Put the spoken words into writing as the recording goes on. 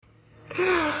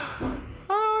Oh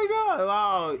my god,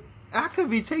 wow. That could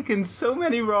be taken so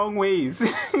many wrong ways.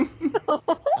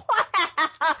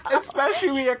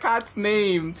 Especially with your cat's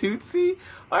name, Tootsie.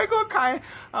 Like, what kind?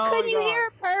 Oh Could my you God. hear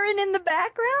her purring in the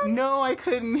background? No, I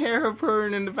couldn't hear her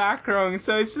purring in the background.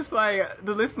 So it's just like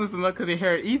the listeners are not going to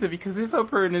hear it either, because if her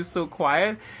purring is so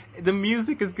quiet, the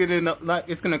music is gonna like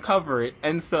it's gonna cover it,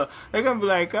 and so they're gonna be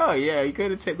like, oh yeah, you're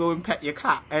gonna go and pet your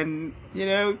cat, and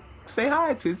say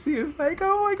hi to see. It's like,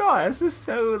 oh my god, it's just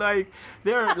so like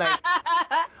they're like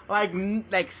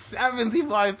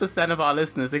 75% of our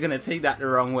listeners are gonna take that the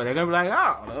wrong way. They're gonna be like,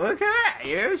 oh, look at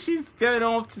that, she's going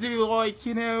off to do like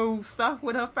stuff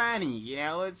with her fanny,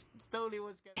 it's totally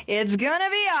what's gonna. It's gonna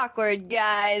be awkward,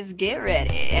 guys. Get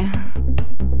ready.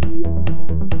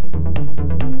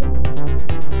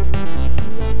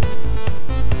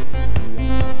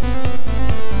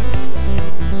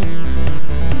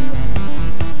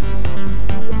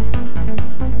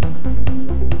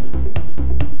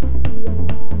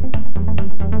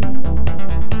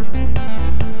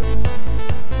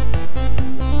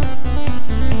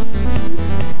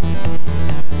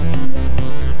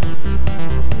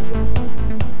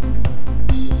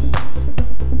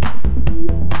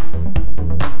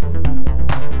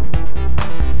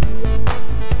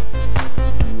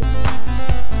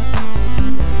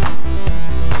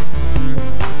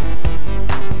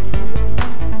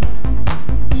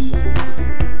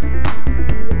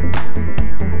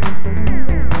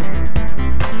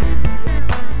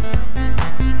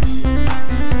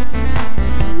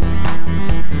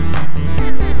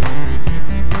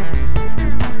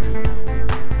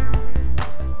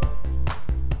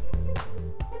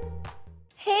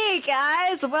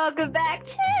 Welcome back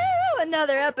to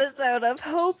another episode of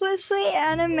Hopelessly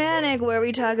Animanic, where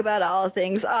we talk about all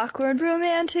things awkward,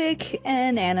 romantic,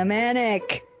 and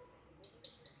animanic.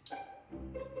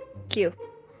 Cue.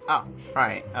 Oh,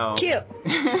 right. Oh. Cue.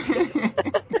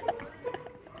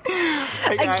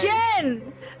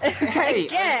 Again! Hey,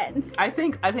 Again! I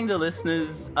think the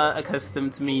listeners are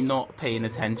accustomed to me not paying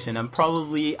attention. I'm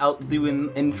probably out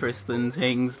doing interesting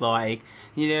things like,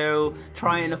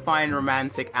 trying to find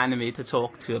romantic anime to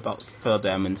talk to about for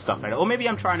them and stuff like that. Or maybe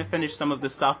I'm trying to finish some of the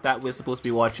stuff that we're supposed to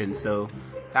be watching, so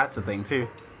that's the thing too.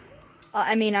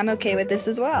 I mean, I'm okay with this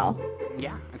as well.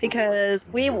 Yeah. Because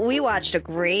we watched a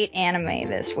great anime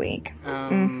this week.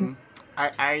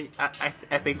 I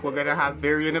think we're gonna have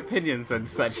varying opinions on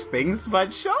such things,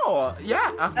 but sure,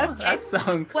 yeah. Okay. That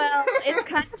sounds. Well, it's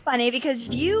kind of funny because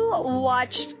you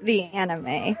watched the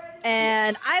anime,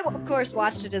 and I of course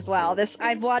watched it as well.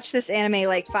 I've watched this anime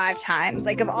like 5 times.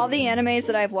 Like, of all the animes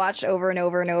that I've watched over and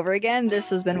over and over again, this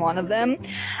has been one of them.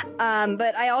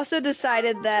 But I also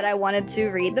decided that I wanted to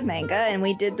read the manga, and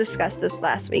we did discuss this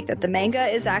last week, that the manga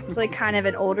is actually kind of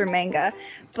an older manga,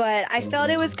 but I felt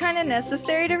it was kind of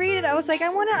necessary to read it. I was like, I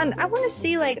want to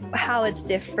see like how it's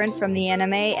different from the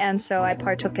anime, and so I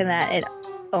partook in that.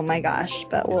 Oh my gosh,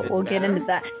 but we'll get into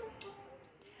that.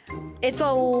 It's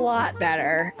a lot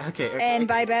better. Okay. And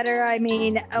by better, I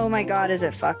mean, oh my god, is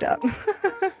it fucked up.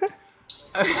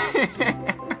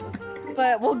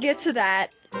 But we'll get to that.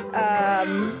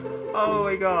 Oh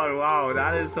my god, wow,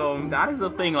 that is the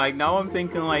thing. Like, now I'm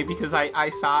thinking, like, because I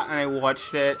sat and I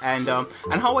watched it, and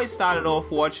how I started off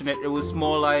watching it, it was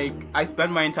more like I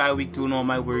spent my entire week doing all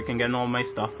my work and getting all my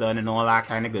stuff done and all that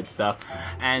kind of good stuff,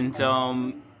 and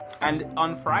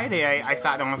on Friday, I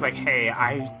sat down and was like, hey,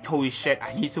 holy shit,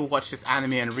 I need to watch this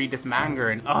anime and read this manga,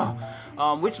 and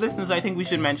which, listeners, I think we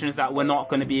should mention is that we're not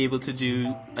going to be able to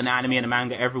do an anime and a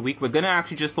manga every week. We're going to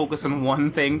actually just focus on one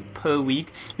thing per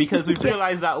week, because we've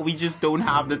realized that we just don't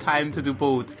have the time to do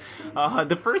both.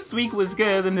 The first week was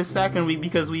good, and the second week,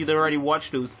 because we'd already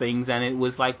watched those things, and it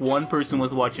was like one person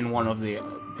was watching one of the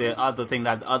other thing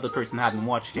that the other person hadn't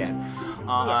watched yet.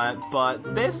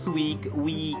 But this week,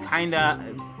 we kind of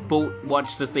both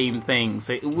watched the same thing,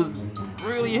 so it was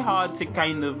really hard to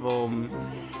kind of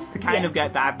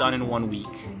get that done in 1 week,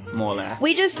 more or less.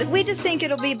 We just think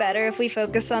it'll be better if we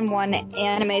focus on one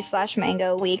anime/manga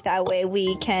a week. That way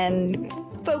we can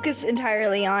focus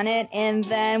entirely on it, and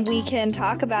then we can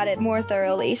talk about it more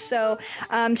thoroughly. So,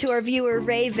 to our viewer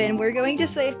Raven, we're going to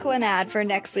save Clannad for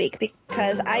next week,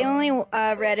 because I only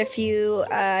read a few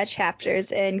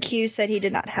chapters, and Q said he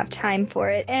did not have time for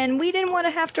it, and we didn't want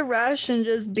to have to rush and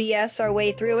just BS our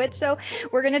way through it, so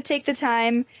we're going to take the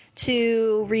time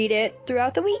to read it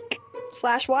throughout the week,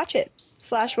 /watch it,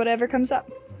 / whatever comes up.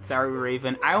 Sorry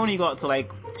Raven. I only got to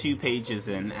like 2 pages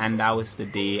in, and that was the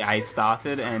day I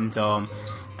started, and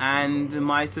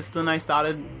my sister and I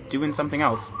started doing something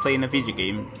else, playing a video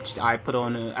game. I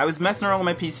was messing around with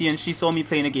my PC, and she saw me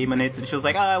playing a game on it, and she was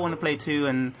like, oh, I want to play too,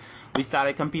 and we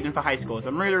started competing for high scores.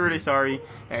 I'm really, really sorry.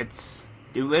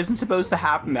 It wasn't supposed to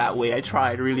happen that way. I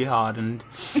tried really hard, and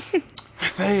I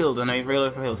failed, and I really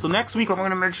failed. So next week, I'm going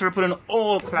to make sure to put an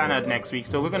all Clannad next week.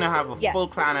 So we're going to have a full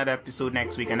Clannad episode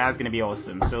next week, and that's going to be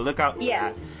awesome. So look out for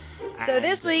that. So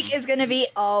this week is going to be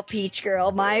all Peach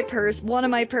Girl, one of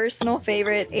my personal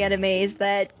favorite animes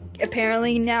that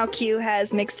apparently now Q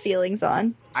has mixed feelings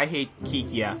on. I hate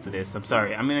Kiki after this. I'm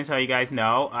sorry. I'm going to tell you guys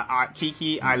now.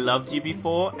 Kiki, I loved you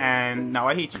before, and now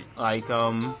I hate you. Like,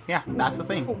 yeah, that's the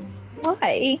thing.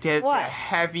 Why? There's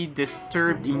heavy,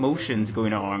 disturbed emotions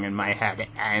going on in my head,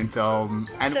 and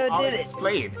I'll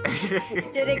explain.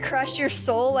 Did it crush your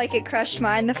soul like it crushed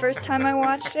mine the first time I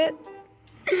watched it?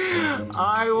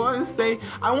 I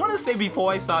want to say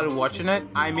before I started watching it,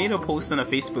 I made a post in a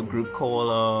Facebook group called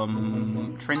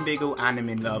Trinbago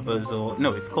Anime Lovers,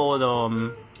 it's called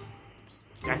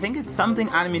I think it's something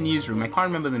Anime Newsroom. I can't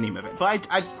remember the name of it. But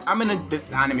I'm in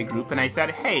this anime group, and I said,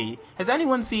 hey, has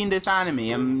anyone seen this anime?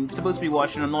 I'm supposed to be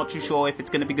watching. I'm not too sure if it's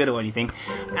going to be good or anything.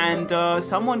 And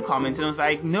someone commented and was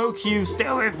like, no, Q, stay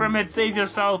away from it. Save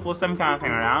yourself, or some kind of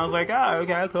thing. And I was like, oh,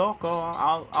 okay, cool.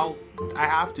 I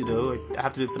have to do it. I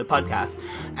have to do it for the podcast.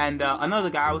 And another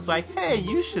guy was like, hey,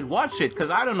 you should watch it, because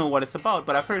I don't know what it's about,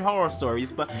 but I've heard horror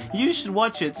stories, but you should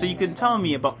watch it so you can tell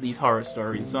me about these horror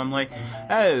stories. So I'm like,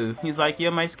 oh. He's like,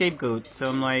 you're my scapegoat. So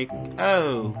I'm like,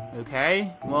 oh,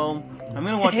 okay. Well, I'm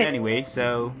going to watch it anyway,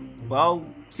 so, well,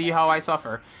 see how I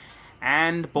suffer.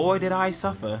 And boy, did I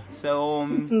suffer. So,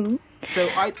 So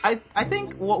I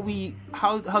think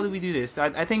how do we do this?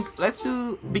 I think let's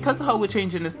do, because of how we're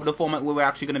changing the format where we're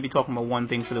actually going to be talking about one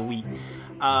thing for the week,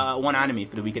 one anime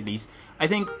for the week at least. I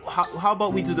think how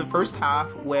about we do the first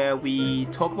half where we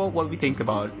talk about what we think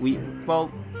about. More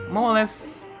or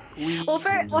less. Well,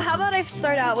 how about I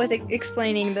start out with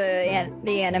explaining the anime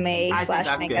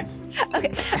 /manga.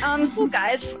 Okay. So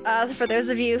guys, for those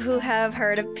of you who have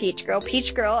heard of Peach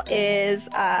Girl is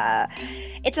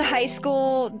it's a high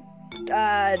school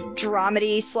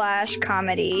dramedy /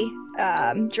 comedy,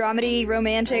 dramedy,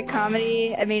 romantic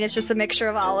comedy. I mean, it's just a mixture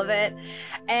of all of it.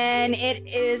 And it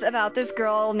is about this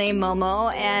girl named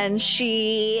Momo, and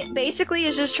she basically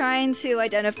is just trying to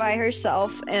identify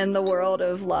herself in the world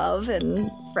of love and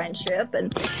friendship.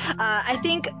 And I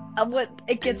think what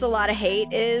it gets a lot of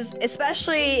hate is,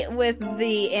 especially with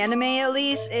the anime at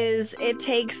least, is it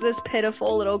takes this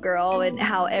pitiful little girl and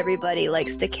how everybody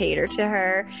likes to cater to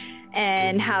her,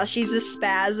 and how she's a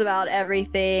spaz about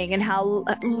everything, and how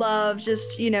love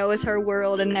just, is her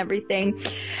world and everything.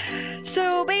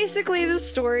 So basically the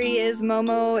story is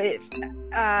Momo is,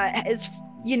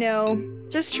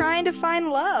 just trying to find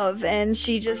love, and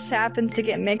she just happens to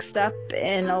get mixed up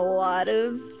in a lot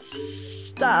of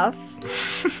stuff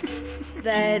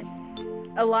that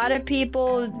a lot of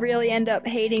people really end up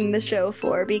hating the show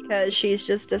for, because she's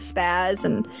just a spaz.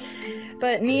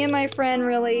 But me and my friend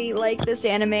really like this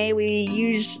anime. We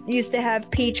used to have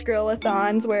Peach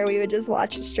Girl-a-thons where we would just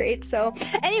watch it straight. So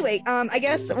anyway, I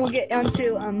guess we'll get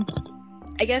onto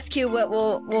I guess Q, what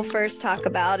we'll first talk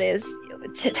about is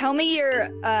tell me your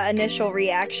initial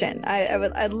reaction.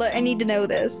 I need to know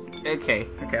this. Okay,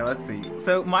 let's see.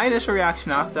 So my initial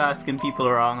reaction after asking people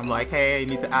around, I'm like, hey, I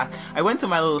need to ask. I went to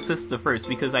my little sister first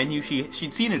because I knew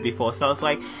she'd seen it before. So I was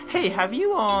like, hey, have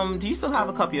you do you still have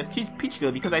a copy of Peach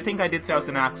Girl? Because I think I did say I was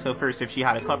gonna ask her first if she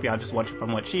had a copy. I'll just watch it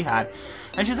from what she had.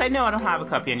 And she's like, no, I don't have a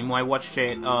copy anymore. I watched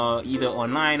it either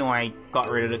online or I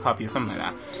got rid of the copy or something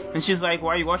like that. And she's like,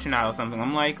 why are you watching that or something?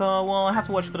 I'm like, oh, well, I have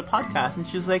to watch it for the podcast. And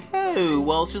she's like, oh,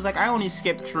 well, she's like, I only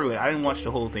skipped through it. I didn't watch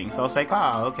the whole thing. So I was like,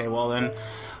 oh, okay, well then, okay.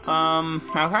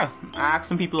 I asked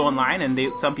some people online, and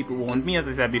some people warned me, as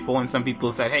I said before, and some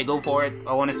people said, hey, go for it.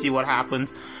 I want to see what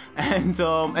happens. And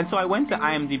so I went to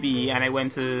IMDb, and I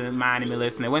went to My Anime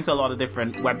List, and I went to a lot of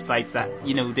different websites that,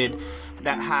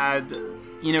 that had,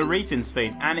 ratings for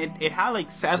it, and it had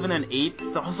like 7 and 8,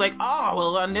 so I was like, oh,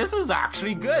 well, and this is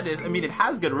actually good. It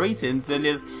has good ratings, and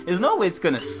there's no way it's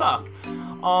gonna suck.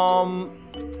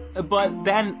 But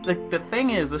then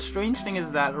the strange thing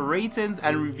is that ratings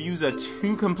and reviews are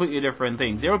two completely different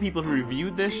things. There were people who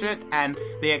reviewed this shit and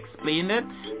they explained it,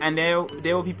 and there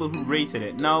were people who rated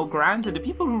it. Now, granted, the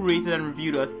people who rated and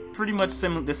reviewed us pretty much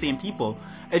the same people.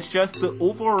 It's just the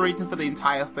overall rating for the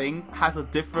entire thing has a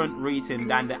different rating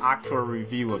than the actual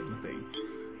review of the thing.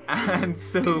 And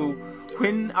so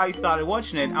when I started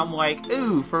watching it, I'm like,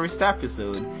 ooh, first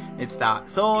episode. It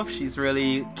starts off, she's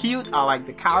really cute. I like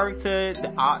the character.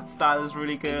 The art style is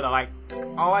really good. I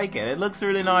like it. It looks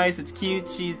really nice. It's cute.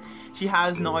 She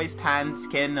has nice tan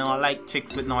skin, and I like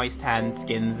chicks with nice tan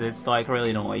skins. It's like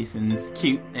really nice and it's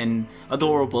cute and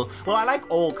adorable. Well, I like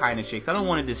all kind of chicks. I don't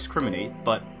want to discriminate,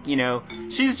 but you know,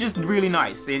 she's just really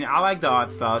nice. And I like the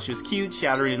art style. She was cute. She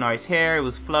had really nice hair. It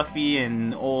was fluffy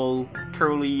and all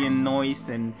curly and nice,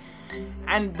 and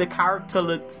the character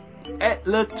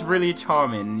looked really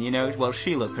charming. You know, well,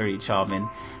 she looked really charming.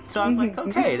 So I was like,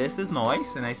 okay, this is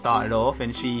nice. And I started off,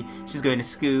 and she's going to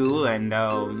school,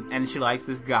 and she likes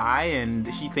this guy,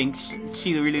 and she thinks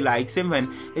she really likes him, and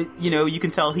you know, you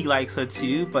can tell he likes her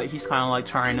too, but he's kind of like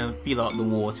trying to feel out the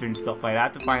water and stuff like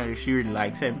that to find out if she really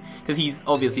likes him, because he's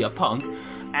obviously a punk,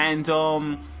 and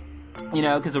you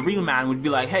know, because a real man would be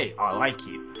like, hey, I like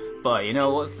you. But, you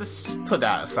know, let's just put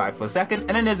that aside for a second. And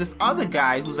then there's this other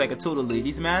guy who's like a total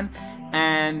ladies man.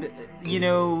 And, you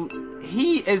know,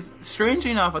 he is, strangely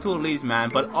enough, a total ladies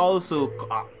man, but also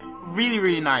really,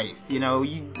 really nice, you know,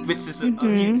 which is a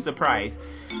huge surprise.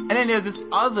 And then there's this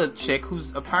other chick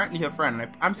who's apparently her friend.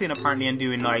 I'm saying apparently and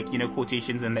doing, like, you know,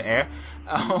 quotations in the air.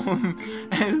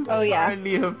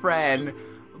 Apparently her friend,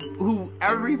 who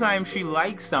every time she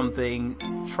likes something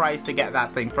tries to get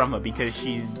that thing from her because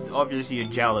she's obviously a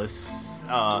jealous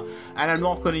and I'm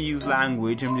not going to use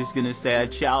language, I'm just going to say a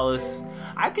jealous.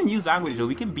 I can use language though,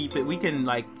 we can beep it, we can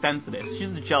like censor this.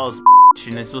 She's a jealous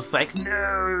and it's just like,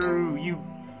 no, you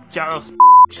jealous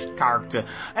character.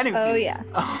 Anyway,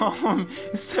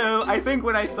 so I think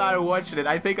when I started watching it,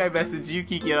 I think I messaged you,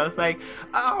 Kiki, and I was like,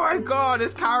 oh my god,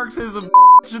 this character is a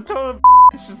total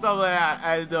or something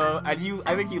like that, and you,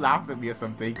 I think you laughed at me or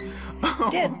something.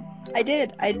 I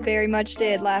did. I very much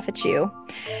did laugh at you.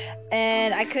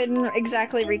 And I couldn't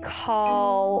exactly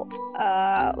recall,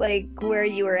 like, where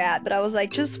you were at, but I was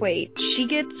like, just wait.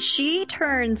 She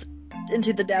turns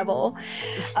into the devil.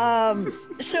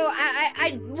 So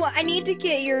I need to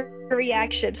get your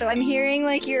reaction. So I'm hearing,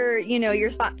 like,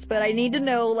 your thoughts, but I need to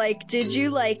know, like, did you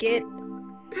like it?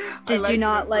 Did you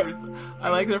not like it? I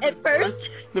liked it at first.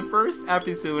 The first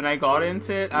episode when I got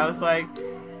into it, I was like,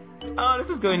 oh, this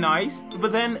is going nice.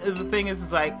 But then the thing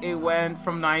is like, it went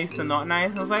from nice to not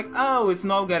nice. I was like, oh, it's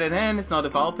not getting in, it's not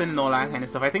developing, and all that kind of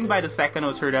stuff. I think by the second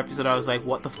or third episode, I was like,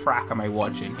 what the frack am I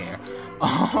watching here?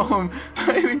 I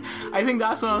think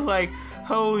that's when I was like,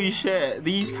 holy shit,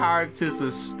 these characters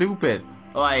are stupid.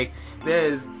 Like,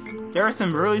 there are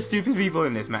some really stupid people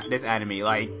in this anime.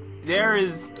 Like,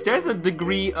 there's a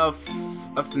degree of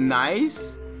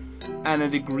nice and a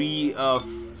degree of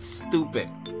stupid.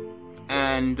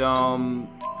 And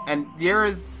there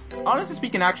is, honestly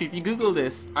speaking, actually, if you Google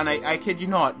this, and I kid you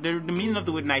not, the meaning of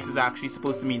the word nice is actually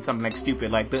supposed to mean something like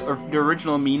stupid. Like, the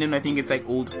original meaning, I think it's like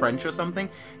Old French or something.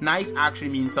 Nice actually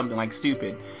means something like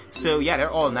stupid. So, yeah,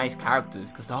 they're all nice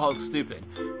characters, because they're all stupid.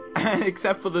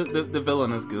 Except for the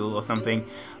villainous ghoul or something.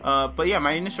 But yeah,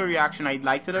 my initial reaction, I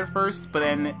liked it at first, but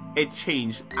then it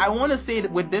changed. I want to say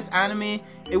that with this anime,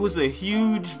 it was a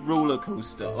huge roller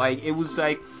coaster. Like, it was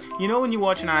like, you know when you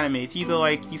watch an anime, it's either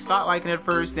like you start liking it at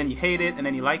first, then you hate it, and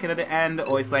then you like it at the end,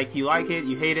 or it's like you like it,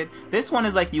 you hate it. This one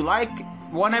is like you like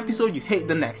one episode, you hate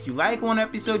the next. You like one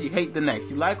episode, you hate the next.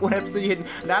 You like one episode, you hate.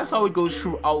 That's how it goes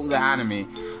throughout the anime.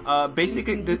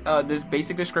 Basically, this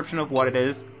basic description of what it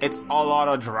is, it's a lot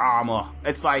of drama.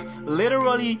 It's like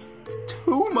literally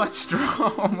too much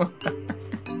drama.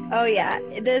 Oh yeah,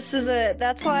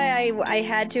 that's why I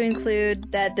had to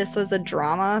include that this was a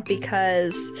drama,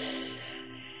 because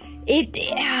it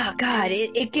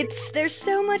gets, there's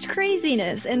so much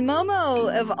craziness. And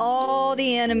Momo, of all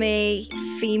the anime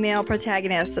female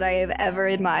protagonists that I have ever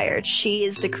admired, she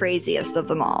is the craziest of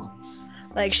them all.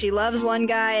 Like, she loves one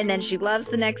guy, and then she loves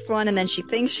the next one, and then she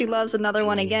thinks she loves another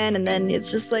one again, and then it's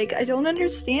just like, I don't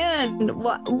understand.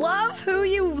 Love who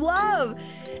you love.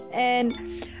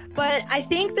 But I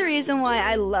think the reason why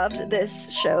I loved this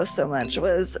show so much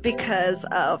was because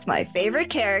of my favorite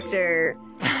character,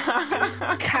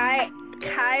 Kairi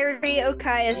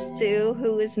Okayasu,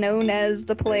 who is known as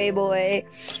the Playboy,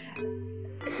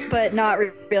 but not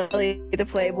really the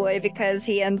Playboy, because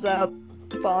he ends up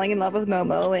falling in love with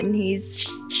Momo, and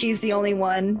she's the only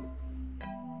one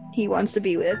he wants to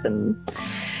be with, and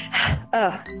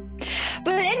but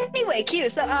anyway,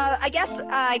 cute. So I guess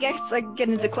I get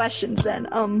into questions then.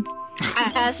 So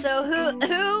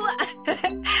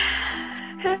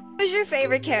who's your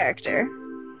favorite character?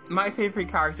 My favorite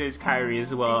character is Kairi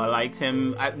as well. I liked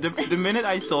him. The minute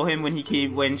I saw him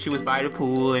when she was by the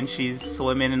pool and she's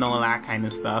swimming and all that kind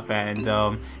of stuff, and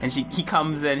he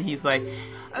comes and he's like,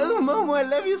 oh Momo, I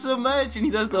love you so much, and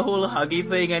he does the whole huggy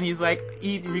thing, and he's like,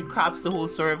 he recaps the whole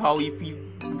story of how he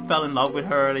fell in love with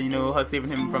her, you know, her saving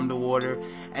him from the water,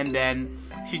 and then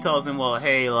she tells him, well,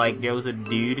 hey, like, there was a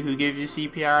dude who gave you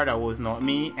CPR, that was not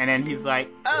me, and then he's like,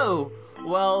 oh,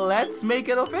 well, let's make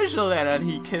it official then, and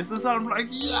he kisses her. I'm like,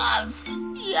 yes,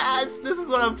 this is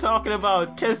what I'm talking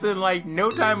about, kissing like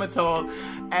no time at all,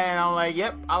 and I'm like,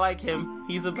 yep, I like him,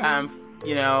 he's a Banff,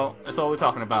 you know, that's all we're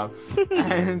talking about.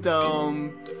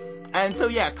 And so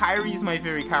yeah, Kyrie's my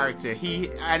favorite character.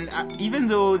 Even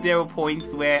though there were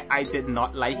points where I did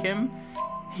not like him,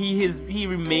 he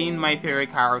remained my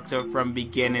favorite character from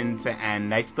beginning to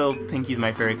end. I still think he's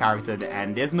my favorite character at the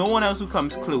end. There's no one else who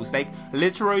comes close. Like,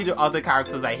 literally the other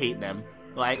characters, I hate them.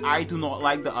 Like, I do not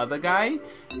like the other guy,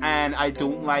 and I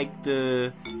don't like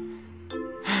the...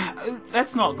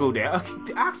 Let's not go there.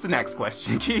 Okay, ask the next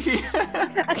question, Kiki.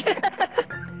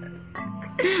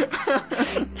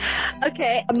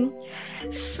 Okay,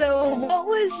 so what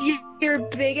was your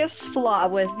biggest flaw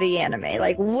with the anime?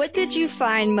 Like, what did you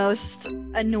find most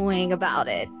annoying about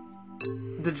it?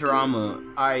 The drama.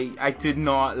 I did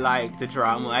not like the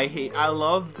drama. I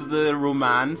loved the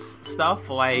romance stuff,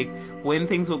 like when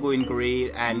things were going great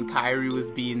and Kyrie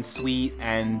was being sweet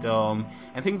and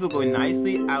things were going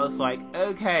nicely, I was like,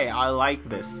 okay, I like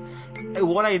this.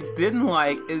 What I didn't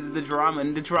like is the drama,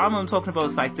 and the drama I'm talking about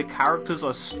is like the characters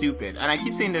are stupid, and I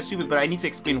keep saying they're stupid, but I need to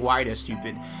explain why they're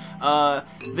stupid.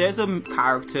 There's a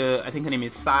character, I think her name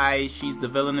is Sai. She's the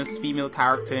villainous female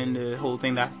character in the whole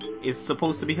thing that is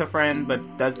supposed to be her friend, but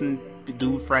doesn't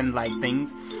do friend-like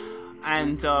things.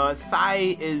 And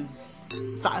Sai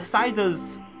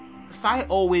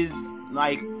always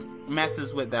like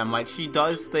messes with them. Like, she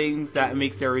does things that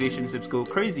makes their relationships go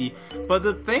crazy. But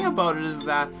the thing about it is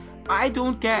that I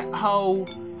don't get how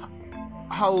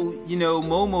you know,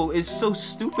 Momo is so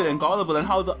stupid and gullible, and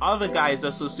how the other guys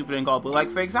are so stupid and gullible. Like,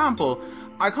 for example,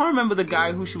 I can't remember the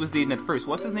guy who she was dating at first.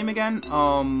 What's his name again?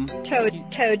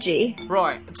 Toji.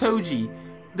 Right, Toji.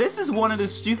 This is one of the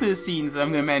stupidest scenes that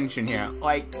I'm gonna mention here.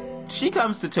 Like, she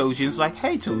comes to Toji and is like,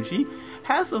 hey Toji,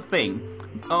 here's the thing.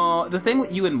 The thing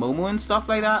with you and Momo and stuff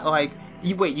like that, like,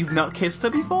 you've not kissed her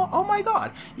before? Oh my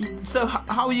god. So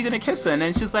how are you gonna kiss her? And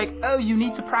then she's like, oh, you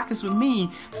need to practice with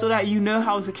me so that you know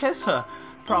how to kiss her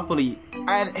properly.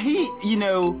 And he, you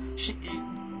know,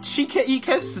 he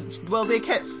kisses, well, they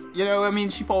kiss, you know, I mean,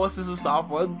 she forces herself,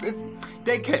 well,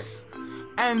 they kiss.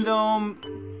 And I'm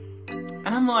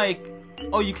like,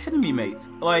 oh, you kidding me, mate?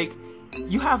 Like,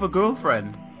 you have a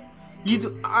girlfriend.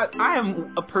 I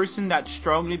am a person that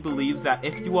strongly believes that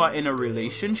if you are in a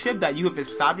relationship, that you have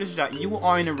established that you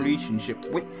are in a relationship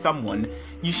with someone,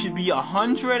 you should be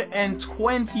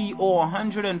 120 or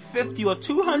 150 or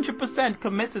 200%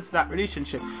 committed to that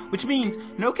relationship. Which means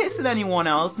no kissing anyone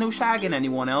else, no shagging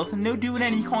anyone else, and no doing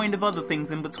any kind of other things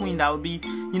in between that would be,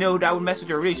 you know, that would mess with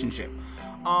your relationship.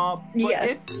 But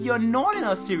if you're not in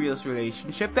a serious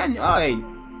relationship, then,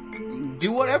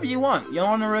 do whatever you want.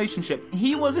 You're in a relationship.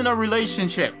 He was in a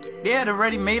relationship. They had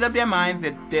already made up their minds.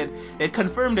 They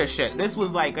confirmed their shit. This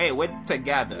was like, hey, we're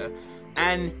together.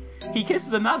 And he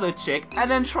kisses another chick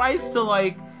and then tries to,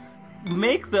 like,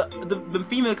 make the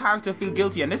female character feel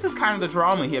guilty. And this is kind of the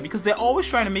drama here, because they're always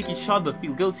trying to make each other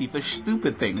feel guilty for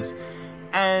stupid things.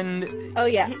 And oh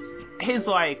yes. He's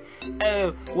like,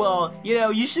 oh, well, you know,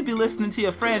 you should be listening to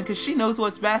your friend because she knows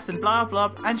what's best and blah,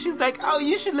 blah. And she's like, oh,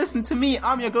 you should listen to me.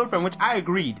 I'm your girlfriend, which I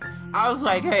agreed. I was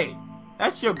like, hey,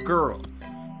 that's your girl.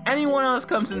 Anyone else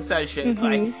comes and says shit, it's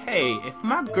like, hey, if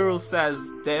my girl says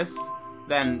this,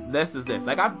 then this is this.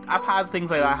 Like, I've had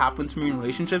things like that happen to me in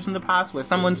relationships in the past where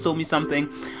someone's told me something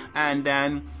and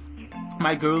then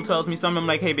my girl tells me something. I'm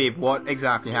like, hey babe, what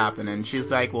exactly happened? And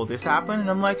she's like, well, this happened. And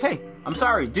I'm like, hey, I'm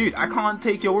sorry, dude, I can't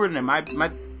take your word in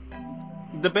it.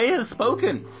 The bae has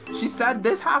spoken. She said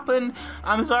this happened.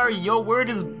 I'm sorry, your word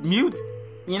is mute.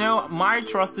 You know, my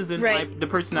trust is in the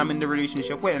person I'm in the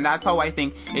relationship with, and that's how I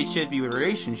think it should be with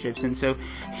relationships. And so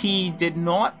he didn't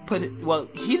put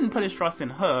his trust in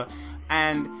her,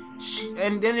 and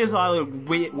then there's all the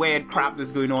weird crap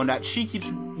that's going on that she keeps,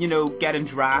 you know, getting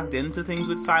dragged into things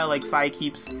with Sai. Like, Sai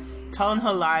keeps telling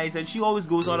her lies, and she always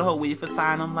goes out of her way for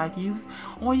Sai, and I'm like, you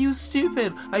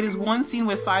stupid. Like, there's one scene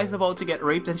where Sai's about to get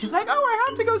raped, and she's like, oh, I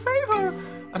have to go save her.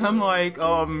 And I'm like,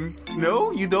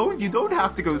 no, you don't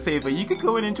have to go save her. You can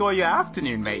go and enjoy your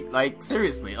afternoon, mate. Like,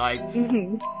 seriously, like,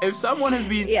 if someone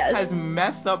has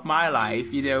messed up my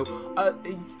life, you know,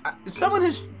 if someone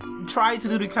has tried to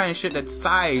do the kind of shit that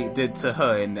Sai did to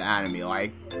her in the anime,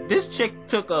 like, this chick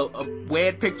took a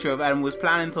weird picture of it and was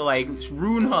planning to, like,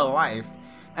 ruin her life,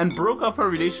 and broke up her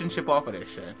relationship off of this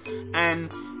shit.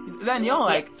 And then you're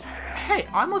like, hey,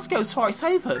 I must go try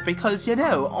save her because, you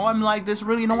know, I'm like this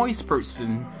really nice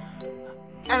person.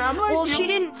 And I'm like, well, she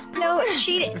didn't know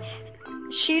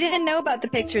she didn't know about the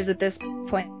pictures at this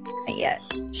point yet.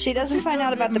 She doesn't She find still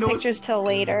out about the didn't know pictures till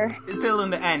later. until in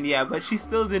the end, yeah, but she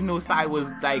still didn't know Sai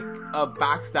was like a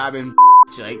backstabbing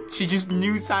like she just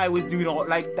knew Sai was doing all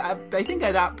like that. I think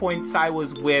at that point Sai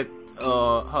was with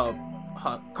her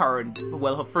current,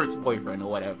 well, her first boyfriend or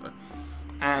whatever.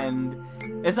 And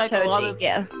it's like Toji, a lot of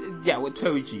yeah, with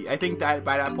Toji. I think that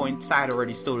by that point Sai had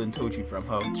already stolen Toji from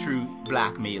her through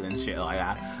blackmail and shit like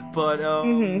that. But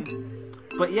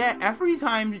But yeah, every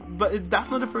time, but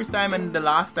that's not the first time and the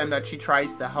last time that she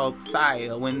tries to help Sai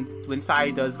when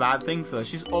Sai does bad things to her.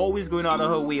 She's always going out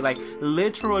of her way, like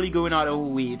literally going out of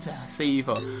her way to save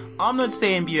her. I'm not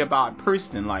saying be a bad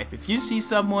person in life. If you see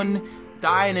someone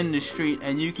dying in the street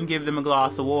and you can give them a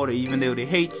glass of water even though they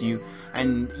hate you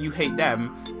and you hate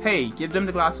them, hey, give them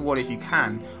the glass of water if you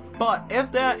can. But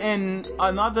if they're in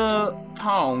another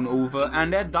town over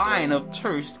and they're dying of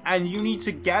thirst and you need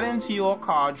to get into your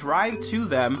car, drive to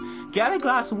them, get a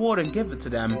glass of water and give it to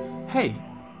them, hey,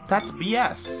 that's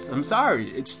BS. I'm sorry.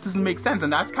 It just doesn't make sense.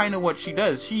 And that's kind of what she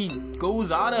does. She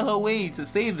goes out of her way to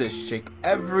save this chick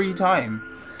every time.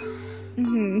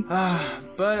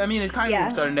 But I mean, it kind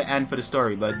of starting to end for the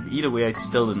story. But either way, I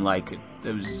still didn't like it.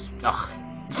 It was,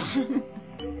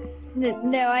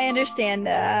 No, I understand.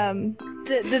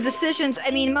 The decisions.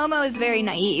 I mean, Momo is very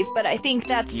naive, but I think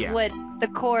that's what the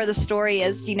core of the story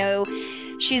is. You know,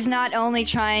 she's not only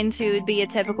trying to be a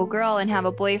typical girl and have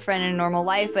a boyfriend and a normal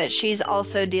life, but she's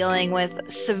also dealing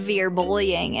with severe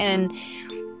bullying. And,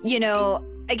 you know,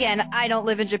 again, I don't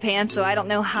live in Japan, so I don't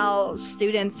know how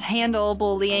students handle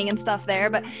bullying and stuff there,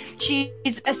 but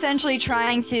she's essentially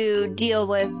trying to deal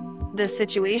with the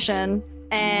situation,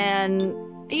 and,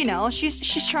 you know,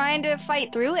 she's trying to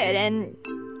fight through it. And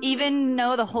even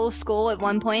though the whole school at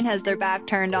one point has their back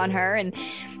turned on her and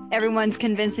everyone's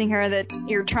convincing her that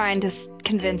you're trying to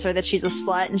convince her that she's a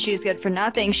slut and she's good for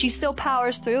nothing, she still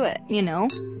powers through it, you know?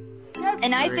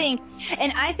 And I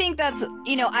think that's,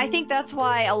 you know, I think that's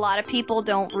why a lot of people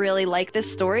don't really like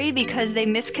this story, because they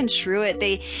misconstrue it.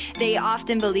 They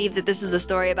often believe that this is a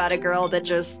story about a girl that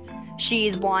just,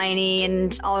 she's whiny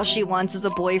and all she wants is a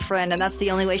boyfriend and that's the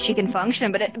only way she can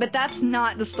function. But that's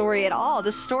not the story at all.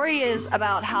 The story is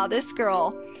about how this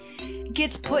girl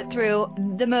gets put through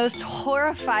the most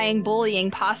horrifying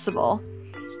bullying possible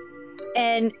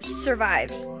and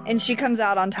survives, and she comes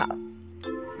out on top.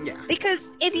 Yeah. Because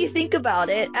if you think about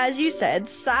it, as you said,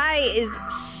 Sai is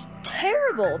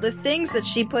terrible. The things that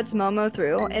she puts Momo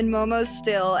through, and Momo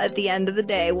still, at the end of the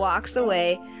day, walks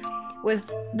away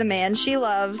with the man she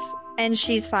loves, and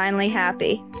she's finally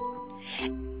happy.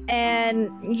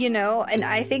 And, you know, and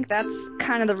I think that's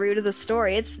kind of the root of the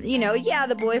story. It's, you know, yeah,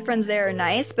 the boyfriends there are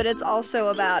nice, but it's also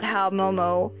about how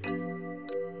Momo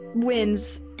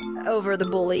wins over the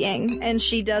bullying, and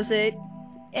she does it.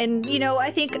 And, you know,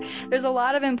 I think there's a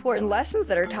lot of important lessons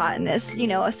that are taught in this, you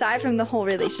know, aside from the whole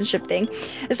relationship thing,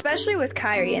 especially with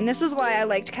Kairi. And this is why I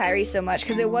liked Kairi so much,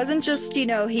 because it wasn't just, you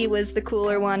know, he was the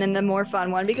cooler one and the more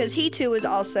fun one, because he too was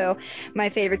also my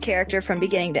favorite character from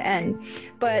beginning to end.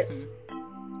 But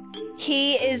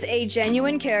he is a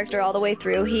genuine character all the way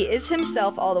through. He is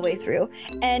himself all the way through.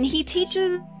 And he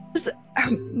teaches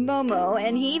Momo,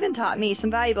 and he even taught me some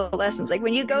valuable lessons. Like,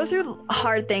 when you go through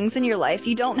hard things in your life,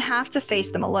 you don't have to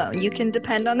face them alone. You can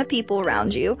depend on the people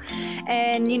around you.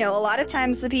 And, you know, a lot of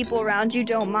times the people around you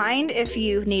don't mind if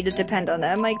you need to depend on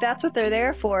them. Like, that's what they're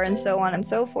there for, and so on and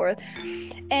so forth.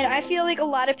 And I feel like a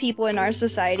lot of people in our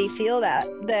society feel that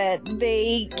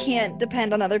they can't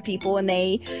depend on other people, and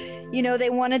they, you know, they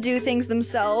want to do things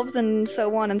themselves and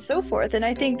so on and so forth. And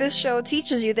I think this show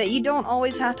teaches you that you don't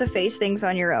always have to face things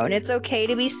on your own. It's okay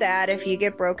to be sad if you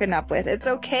get broken up with. It's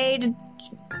okay to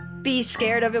be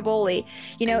scared of a bully.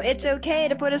 You know, it's okay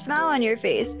to put a smile on your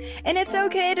face. And it's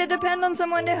okay to depend on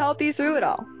someone to help you through it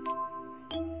all.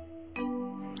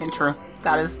 And true.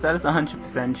 That is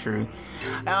 100% true.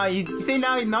 Now you see,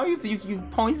 now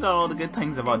you've pointed out all the good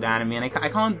things about the anime, and I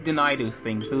can't deny those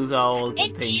things. Those are all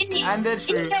good things, and they're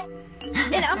true.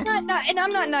 And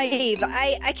I'm not naive.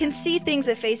 I can see things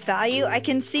at face value. I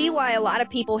can see why a lot of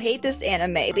people hate this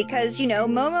anime, because, you know,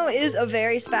 Momo is a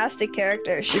very spastic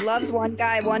character. She loves one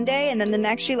guy one day, and then the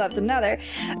next she loves another.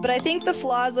 But I think the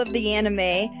flaws of the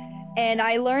anime, and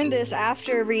I learned this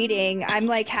after reading, I'm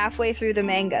like halfway through the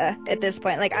manga at this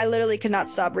point. Like, I literally could not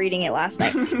stop reading it last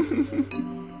night.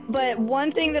 But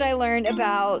one thing that I learned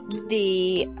about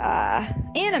the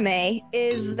anime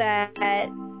is that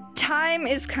time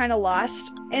is kind of lost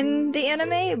in the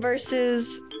anime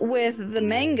versus with the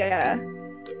manga.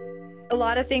 a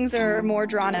lot of things are more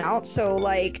drawn out. So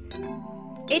like,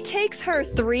 it takes her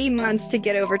 3 months to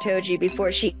get over Toji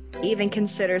before she even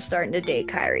considers starting to date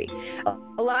Kairi.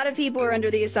 A lot of people are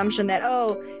under the assumption that,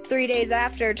 3 days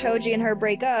after Toji and her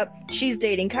break up, she's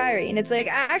dating Kairi. And it's like,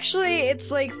 actually, it's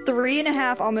like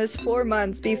 3.5, almost 4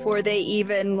 months before they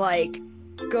even, like,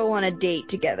 go on a date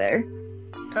together.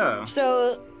 Oh.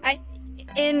 So,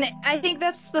 I think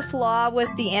that's the flaw with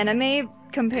the anime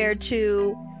compared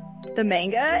to the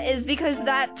manga, is because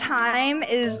that time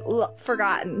is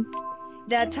forgotten.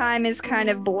 That time is kind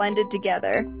of blended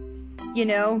together, you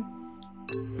know?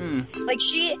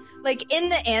 Like in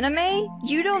the anime,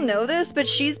 you don't know this, but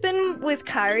she's been with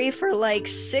Kairi for like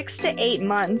 6 to 8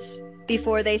 months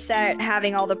before they start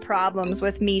having all the problems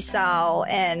with Misao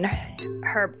and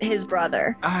his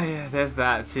brother. Oh yeah, there's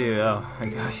that too. Oh my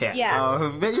god, yeah.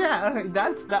 Yeah. But yeah,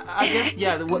 that's that. I guess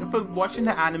yeah. For watching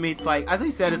the anime, it's like, as I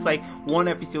said, it's like one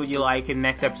episode you like and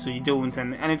next episode you don't,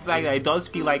 and it's like it does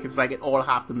feel like it's like it all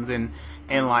happens in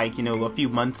like, you know, a few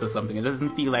months or something. It doesn't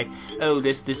feel like, oh,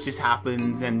 this just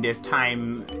happens and there's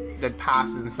time that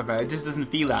passes and stuff like that. It just doesn't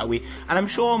feel that way. And I'm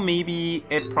sure maybe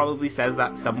it probably says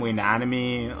that somewhere in the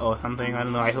anime or something. I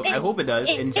don't know. I hope it does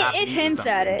in Japanese. It hints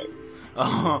at it.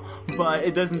 But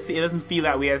it doesn't feel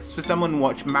that way. As for someone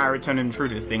watch marathoning through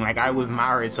this thing, like I was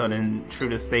marathoning through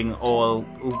this thing all,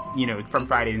 you know, from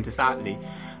Friday into Saturday,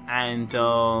 and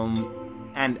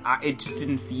it just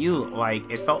didn't feel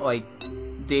like, it felt like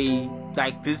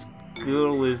this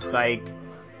girl was like,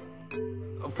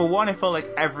 for one, it felt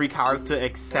like every character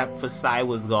except for Sai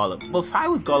was gullible. Well, Sai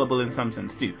was gullible in some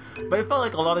sense too, but it felt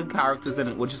like a lot of characters in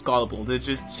it were just gullible. They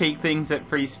just take things at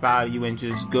face value and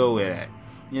just go with it.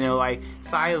 You know, like,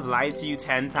 Sai has lied to you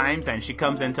 10 times and she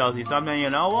comes and tells you something, you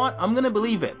know what? I'm gonna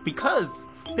believe it, because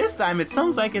this time it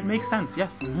sounds like it makes sense.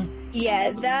 Yes. Mm-hmm.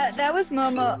 Yeah, that was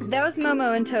Momo. That was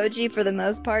Momo and Toji for the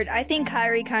most part. I think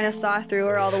Kairi kind of saw through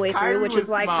her all the way through, which is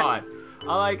why smart.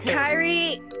 I like him.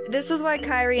 This is why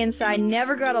Kairi and Sai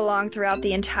never got along throughout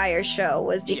the entire show,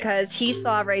 was because he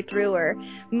saw right through her.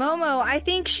 Momo, I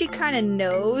think she kind of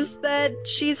knows that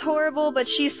she's horrible, but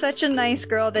she's such a nice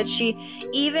girl that she,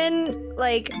 even,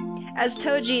 like, as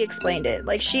Toji explained it,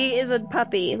 like, she is a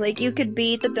puppy. Like, you could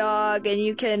beat the dog and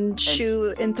you can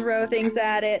shoot and throw things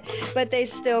at it, but they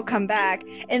still come back.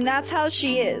 And that's how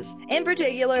she is. In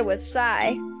particular with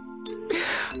Sai.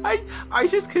 I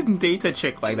just couldn't date a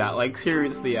chick like that. Like,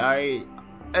 seriously, I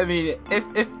mean,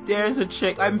 if there's a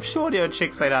chick, I'm sure there are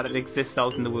chicks like that exist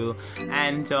out in the world,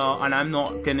 and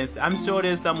I'm sure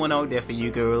there's someone out there for you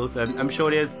girls. I'm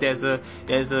sure there's a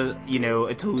you know,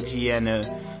 a Toji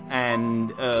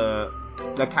and a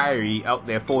Kairi out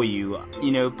there for you,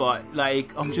 you know. But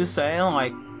like, I'm just saying,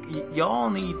 like, y'all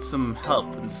need some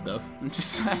help and stuff. I'm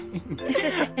just saying.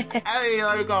 I mean,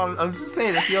 like, I'm just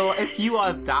saying, if you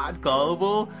are that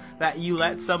gullible that you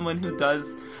let someone who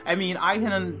does, I mean,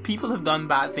 people have done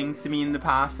bad things to me in the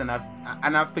past, and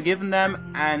I've forgiven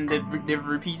them, and they've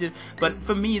repeated. But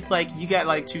for me, it's like, you get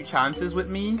like 2 chances with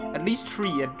me, at least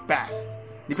 3 at best,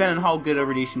 depending on how good a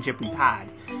relationship we've had.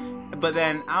 But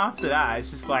then after that,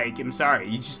 it's just like, I'm sorry,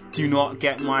 you just do not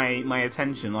get my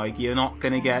attention. Like, you're not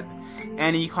gonna get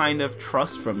any kind of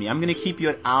trust from me. I'm gonna keep you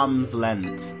at arm's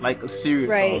length, like a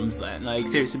serious arm's length, like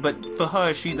seriously. But for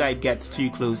her, she like gets too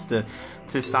close to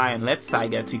Sai and lets Sai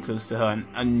get too close to her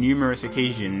on numerous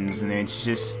occasions, and it's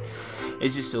just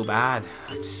so bad.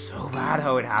 It's just so bad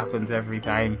how it happens every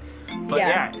time. But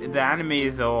yeah the anime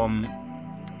is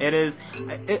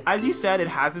as you said, it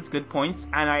has its good points,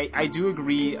 and I do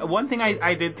agree. One thing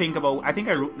I did think about, I think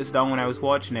I wrote this down when I was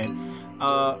watching it.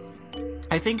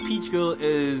 I think Peach Girl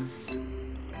is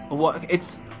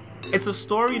it's a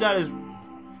story that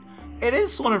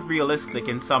is sort of realistic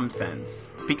in some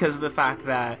sense, because of the fact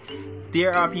that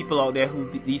there are people out there who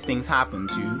these things happen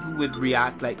to, who would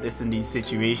react like this in these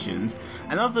situations.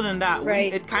 And other than that,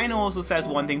 it kind of also says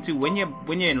one thing too. When you're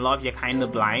in love, you're kind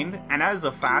of blind, and that is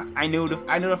a fact. I know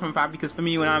that from fact, because for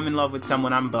me, when I'm in love with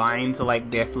someone, I'm blind to like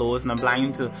their flaws, and I'm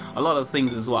blind to a lot of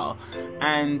things as well.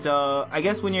 And I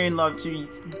guess when you're in love too,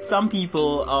 some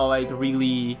people are like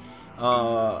really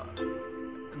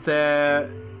they're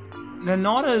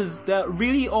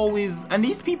really always, and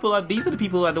these are the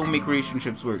people that don't make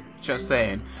relationships work, just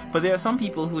saying. But there are some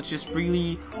people who are just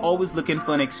really always looking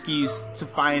for an excuse to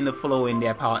find a flaw in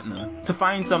their partner, to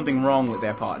find something wrong with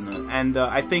their partner. And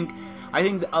I think I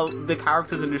think the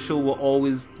characters in the show were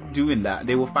always doing that.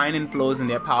 They were finding flaws in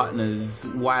their partners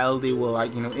while they were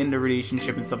like, you know, in the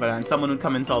relationship and stuff like that, and someone would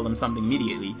come and tell them something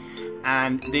immediately,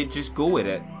 and they just go with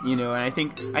it, you know. And I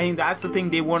think that's the thing,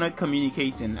 they wanted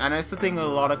communication, and that's the thing a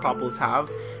lot of couples have.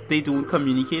 They don't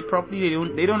communicate properly.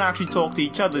 They don't actually talk to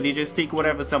each other. They just take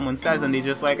whatever someone says and they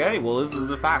just like, hey, well, this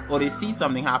is a fact. Or they see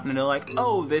something happen and they're like,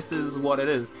 oh, this is what it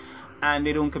is, and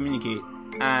they don't communicate.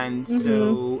 And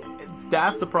so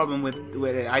that's the problem with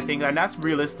it, I think. And that's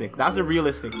realistic. That's a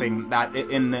realistic thing that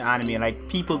in the anime, like,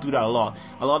 people do that a lot.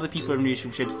 A lot of the people in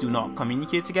relationships do not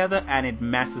communicate together, and it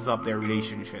messes up their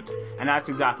relationships. And that's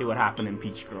exactly what happened in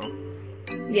Peach Girl.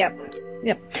 Yep.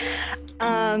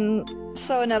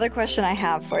 So another question I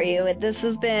have for you. This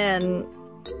is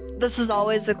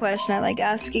always the question I like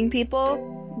asking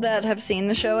people that have seen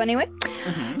the show anyway.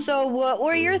 So what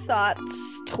were your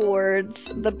thoughts towards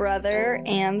the brother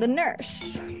and the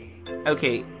nurse?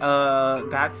 Okay,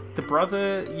 that's the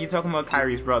brother. You're talking about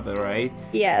Kairi's brother, right?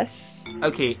 Yes.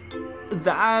 Okay,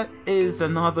 that is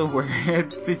another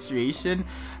weird situation.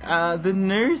 The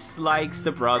nurse likes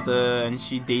the brother, and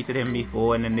she dated him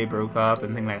before, and then they broke up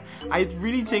and things like that. I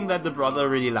really think that the brother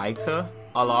really liked her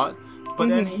a lot, but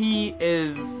then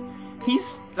he's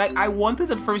like, I wanted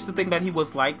at first to think that he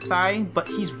was like Sai, but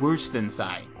he's worse than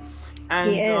Sai.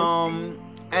 And he is.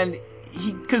 And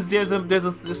because there's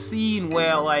a scene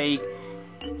where like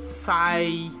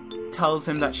Sai tells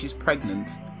him that she's pregnant,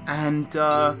 and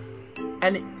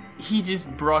he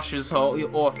just brushes her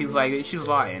off. He's like, she's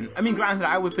lying. I mean, granted,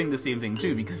 I would think the same thing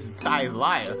too, because Sai is a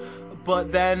liar.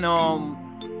 But then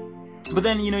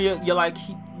you know, you're like,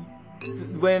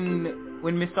 when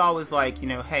Misao was like, you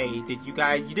know, hey, you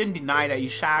didn't deny that you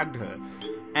shagged her.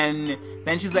 And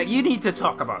then she's like, you need to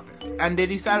talk about this. And they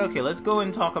decide, okay, let's go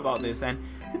and talk about this. And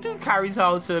the dude carries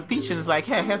out to Peach and is like,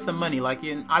 hey, here's some money. Like,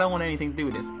 I don't want anything to do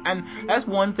with this. And that's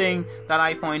one thing that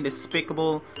I find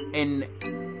despicable in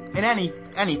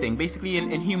anything. Basically,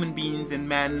 in human beings, in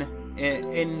men,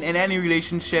 in any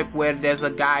relationship where there's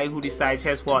a guy who decides,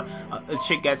 here's what, a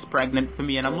chick gets pregnant for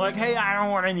me. And I'm like, hey, I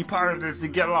don't want any part of this, to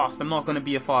get lost. I'm not going to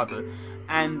be a father.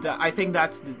 And I think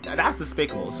that's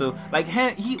despicable. So, like,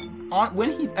 he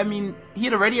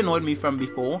had already annoyed me from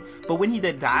before, but when he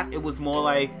did that, it was more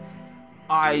like,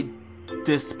 I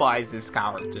despise this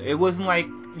character. It wasn't like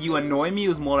you annoy me, it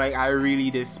was more like I really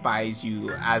despise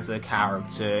you as a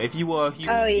character. If you were a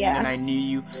human being and I knew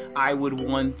you, I would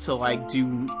want to, like,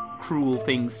 do cruel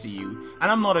things to you.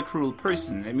 And I'm not a cruel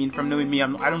person. I mean, from knowing me,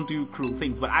 I don't do cruel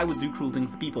things, but I would do cruel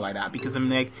things to people like that, because I'm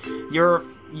like,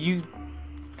 you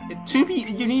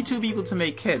need two people to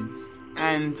make kids,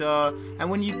 and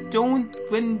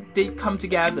when they come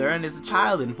together and there's a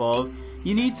child involved,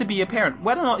 you need to be a parent.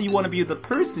 Whether or not you want to be the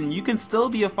person, you can still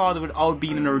be a father without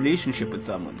being in a relationship with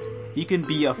someone. You can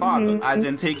be a father, as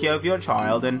in take care of your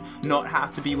child and not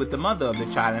have to be with the mother of the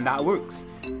child, and that works.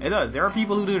 It does. There are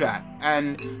people who do that,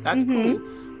 and that's cool.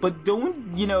 But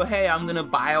don't, hey, I'm gonna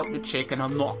buy out the chick and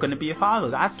I'm not gonna be a father.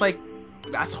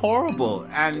 That's horrible,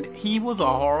 and he was a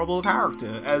horrible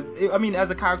character. As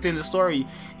a character in the story,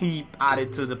 he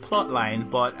added to the plot line,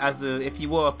 but if he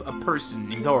were a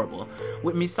person, he's horrible.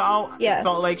 With Misao, I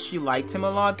felt like she liked him a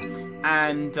lot,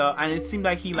 and it seemed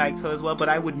like he liked her as well, but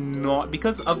I would not,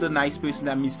 because of the nice person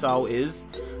that Misao is,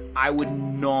 I would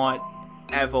not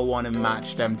ever want to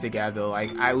match them together.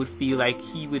 Like, I would feel like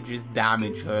he would just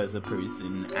damage her as a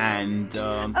person, and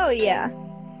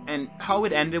and how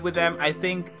it ended with them, I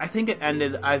think it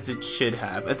ended as it should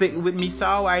have. I think with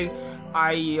Misao,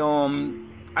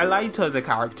 I liked her as a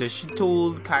character. She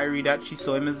told Kairi that she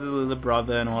saw him as a little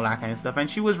brother and all that kind of stuff, and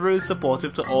she was really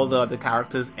supportive to all the other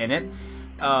characters in it.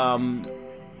 And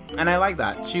I like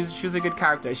that. She was a good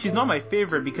character. She's not my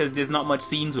favorite because there's not much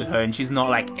scenes with her and she's not,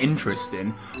 like,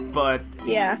 interesting, but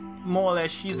more or less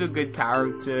she's a good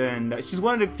character, and she's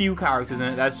one of the few characters in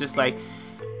it that's just, like,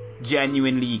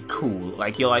 genuinely cool.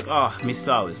 Like, you're like, oh,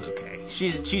 Misao is okay.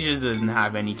 She just doesn't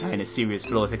have any kind of serious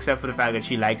flaws, except for the fact that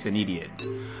she likes an idiot,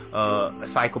 a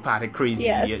psychopathic crazy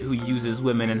idiot who uses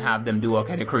women and have them do all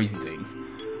kind of crazy things.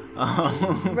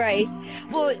 Right.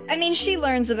 Well, I mean, she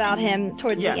learns about him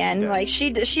towards the end. Like,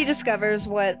 she discovers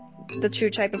what the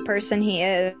true type of person he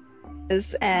is,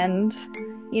 and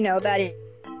that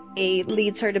he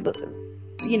leads her to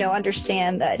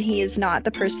understand that he is not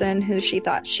the person who she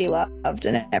thought she loved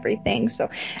and everything. So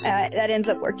that ends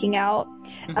up working out.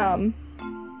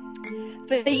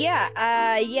 But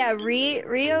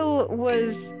Ryo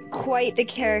was quite the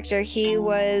character. He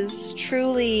was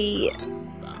truly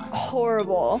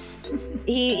horrible.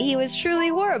 He was truly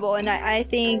horrible, and I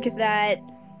think that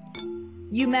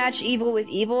you match evil with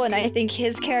evil, and I think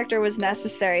his character was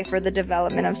necessary for the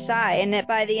development of Sai. And that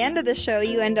by the end of the show,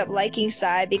 you end up liking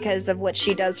Sai because of what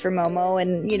she does for Momo,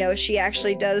 and she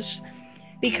actually does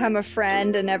become a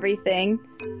friend and everything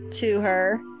to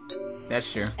her. That's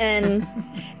true. And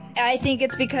I think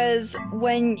it's because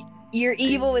when your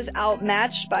evil is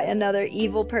outmatched by another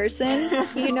evil person,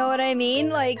 you know what I mean?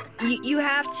 Like, you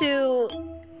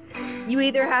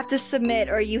either have to submit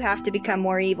or you have to become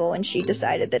more evil, and she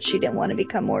decided that she didn't want to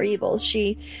become more evil.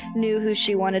 She knew who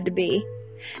she wanted to be.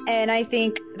 And I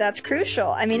think that's crucial.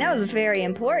 I mean, that was very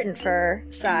important for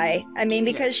Sai. I mean,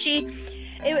 because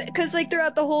because like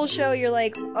throughout the whole show, you're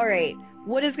like, all right,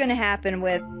 what is going to happen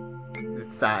with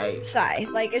Sai?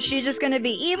 Like, is she just going to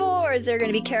be evil, or is there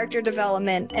going to be character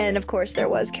development? And of course there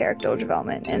was character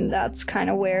development, and that's kind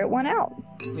of where it went out.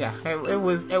 Yeah, it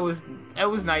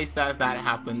was nice that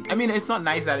happened. I mean, it's not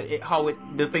nice that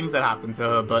the things that happened to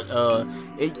her, but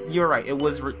you're right. It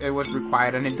was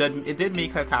required, and it did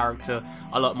make her character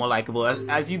a lot more likable.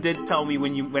 As you did tell me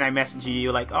when I messaged you,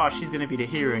 you're like, oh, she's gonna be the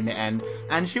hero in the end,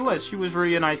 and she was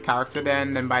really a nice character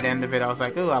then. And by the end of it, I was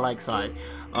like, oh, I like Sai.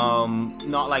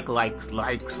 Not like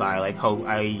Sai, like how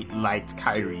I liked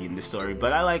Kairi in the story,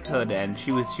 but I like her then.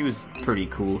 She was pretty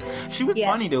cool. She was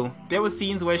funny though. There were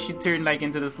scenes where she turned like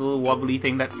into this little wobbly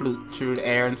thing that flew through the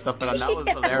air and stuff, and that was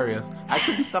hilarious. I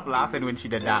couldn't stop laughing when she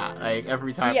did that. Like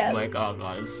every time, I'm like, oh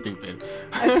god, it's stupid.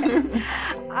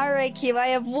 All right, Q, I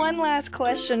have one last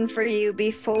question for you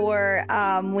before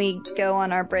we go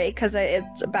on our break, because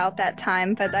it's about that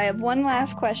time. But I have one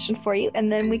last question for you, and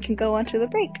then we can go on to the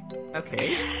break.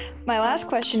 Okay. My last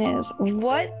question is,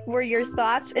 what were your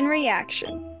thoughts and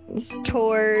reactions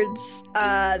towards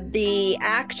the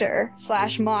actor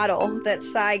 / model that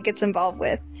Sai gets involved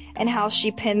with, and how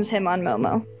she pins him on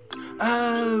Momo?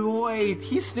 Wait,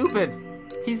 he's stupid.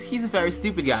 He's a very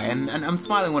stupid guy, and I'm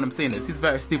smiling when I'm saying this. He's a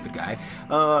very stupid guy.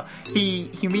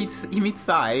 He meets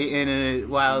Sai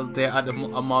while they're at a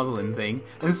modeling thing,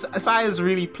 and Sai is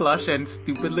really plush and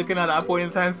stupid looking at that point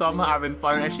in time. So I'm having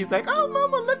fun, and she's like, "Oh,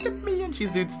 Mama, look at me!" and she's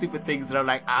doing stupid things, and I'm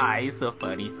like, he's so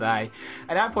funny, Sai.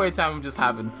 At that point in time, I'm just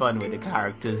having fun with the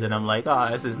characters, and I'm like, oh,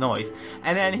 this is nice.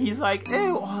 And then he's like,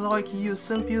 "Ew, I like you, you're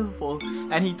so beautiful,"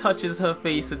 and he touches her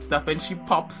face and stuff, and she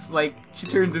pops, like, she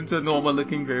turns into a normal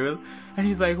looking girl. And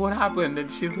he's like, what happened?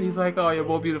 And he's like, oh, you're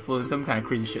more beautiful, and some kind of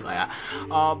crazy shit like that.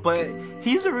 But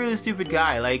he's a really stupid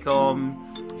guy. Like,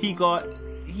 he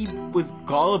was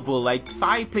gullible. Like,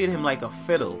 Sai played him like a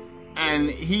fiddle. And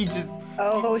he just...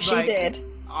 Oh, she did.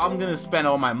 I'm gonna spend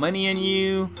all my money on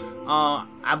you.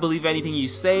 I believe anything you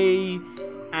say.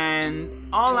 And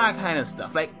all that kind of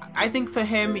stuff. Like, I think for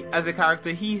him, as a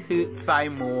character, he hurt Sai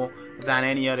more than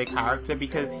any other character,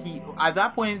 because at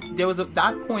that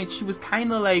point she was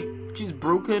kind of like, she was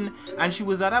broken, and she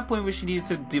was at that point where she needed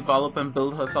to develop and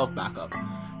build herself back up,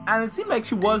 and it seemed like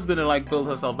she was gonna like build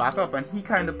herself back up, and he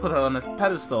kind of put her on a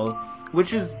pedestal,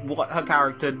 which is what her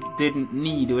character didn't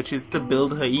need, which is to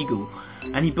build her ego.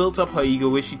 And he built up her ego,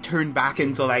 where she turned back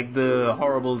into like the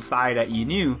horrible side that you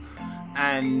knew.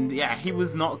 And yeah, he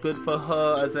was not good for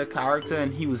her as a character,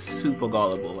 and he was super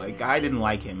gullible. Like, I didn't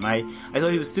like him. I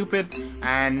thought he was stupid,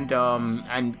 and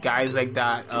guys like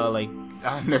that are like,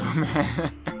 I don't know,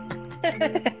 man.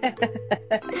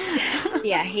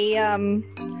 Yeah, he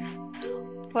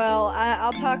well,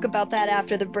 I'll talk about that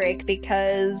after the break,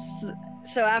 because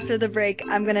so after the break,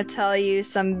 I'm gonna tell you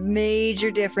some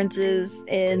major differences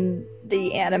in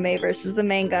the anime versus the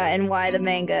manga, and why the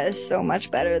manga is so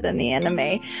much better than the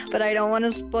anime, but I don't want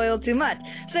to spoil too much.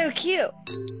 So, Q,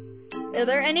 are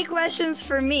there any questions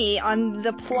for me on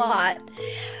the plot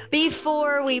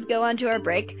before we go on to our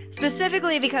break?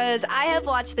 Specifically because I have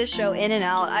watched this show in and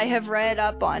out. I have read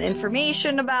up on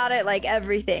information about it, like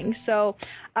everything. So,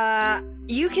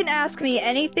 you can ask me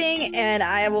anything, and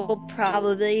I will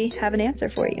probably have an answer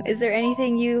for you. Is there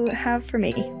anything you have for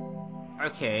me?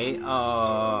 Okay,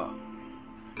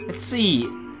 let's see.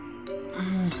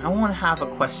 I want to have a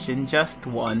question, just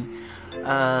one.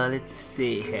 Let's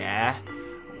see here.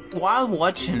 While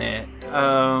watching it,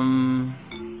 I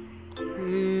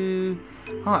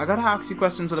gotta ask you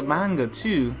questions with the manga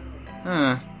too.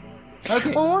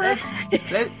 Okay,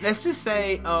 let's just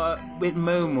say, with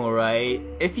Momo, right?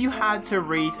 If you had to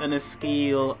rate on a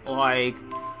scale, like,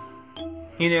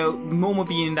 Momo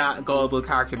being that gullible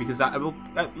character, because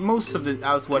most of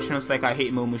I was watching, I was like, I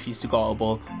hate Momo, she's too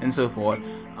gullible, and so forth.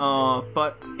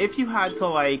 But if you had to,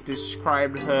 like,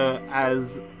 describe her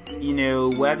as,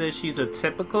 whether she's a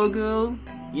typical girl,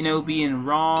 being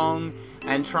wrong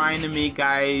and trying to make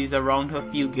guys around her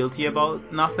feel guilty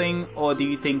about nothing, or do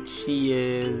you think she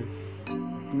is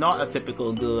not a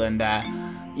typical girl, and that,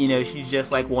 you know, she's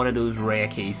just like one of those rare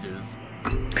cases.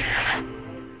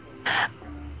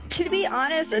 To be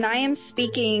honest, and I am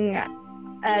speaking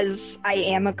as I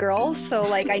am a girl, so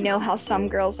like I know how some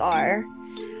girls are,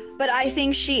 but I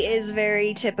think she is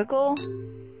very typical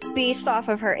based off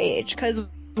of her age, because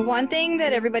one thing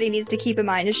that everybody needs to keep in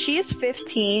mind is she is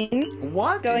 15.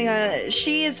 What?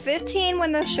 She is 15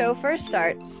 when the show first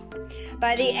starts.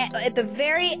 At the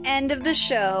very end of the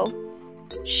show,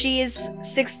 she is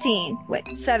 16.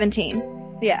 Wait,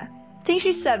 17. Yeah. I think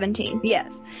she's 17.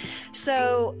 Yes.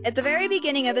 So, at the very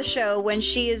beginning of the show, when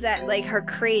she is at like her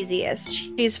craziest,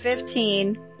 she's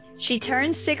 15. She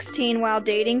turns 16 while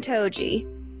dating Toji.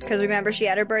 Because remember, she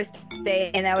had her birthday,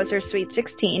 and that was her sweet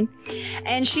 16.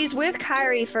 And she's with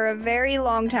Kairi for a very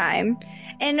long time.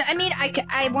 And, I mean,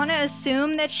 I want to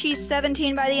assume that she's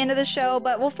 17 by the end of the show,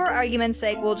 but for argument's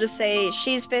sake, we'll just say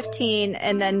she's 15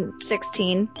 and then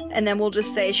 16, and then we'll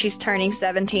just say she's turning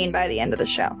 17 by the end of the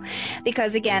show.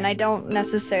 Because, again, I don't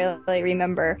necessarily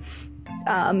remember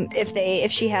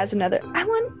if she has another.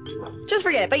 Just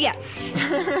forget it. But yeah.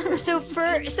 so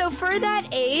for that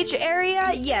age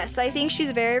area, yes, I think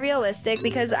she's very realistic,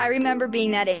 because I remember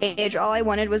being that age. All I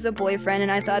wanted was a boyfriend,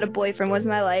 and I thought a boyfriend was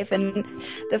my life. And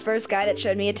the first guy that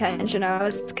showed me attention, I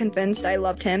was convinced I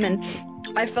loved him, and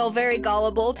I felt very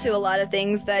gullible to a lot of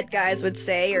things that guys would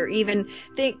say, or even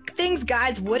things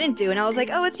guys wouldn't do. And I was like,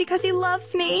 oh, it's because he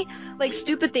loves me. Like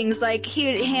stupid things, like he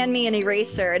would hand me an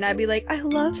eraser, and I'd be like, I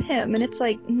love him. And it's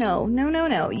like, no,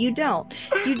 you don't.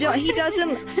 He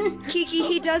doesn't, Kiki,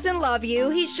 he doesn't love you.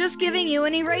 He's just giving you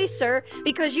an eraser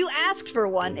because you asked for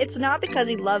one. It's not because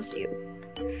he loves you.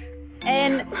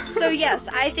 And so, yes,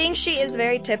 I think she is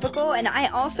very typical, and I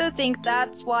also think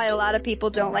that's why a lot of people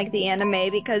don't like the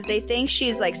anime, because they think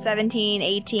she's like 17,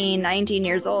 18, 19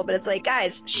 years old, but it's like,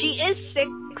 guys, she is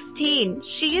 16.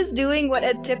 She is doing what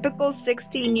a typical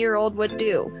 16-year-old would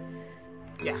do.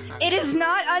 Yeah. It is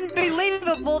not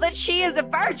unbelievable that she is a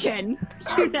virgin,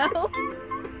 you know?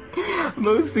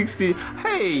 Most 16.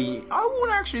 Hey, I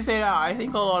won't actually say that. I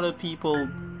think a lot of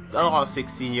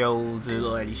 16-year-olds are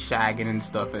already shagging and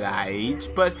stuff at that age.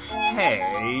 But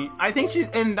hey, I think she's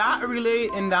in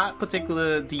that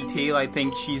particular detail. I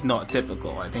think she's not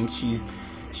typical. I think she's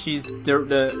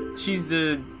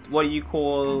the what do you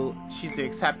call? She's the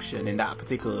exception in that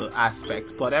particular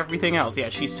aspect. But everything else, yeah,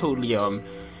 she totally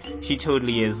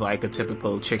is like a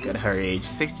typical chick at her age.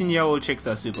 16-year-old chicks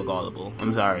are super gullible.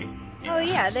 I'm sorry. Oh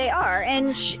yeah, they are, and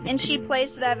she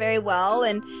plays that very well.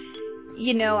 And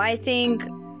you know, I think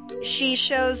she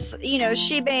shows, you know,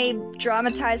 she may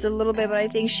dramatize a little bit, but I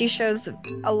think she shows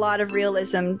a lot of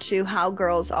realism to how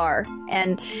girls are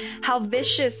and how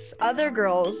vicious other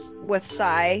girls with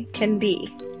Sai can be.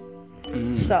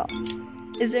 So,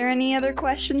 is there any other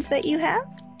questions that you have?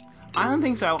 I don't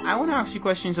think so. I want to ask you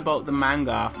questions about the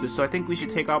manga after, so I think we should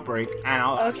take our break, and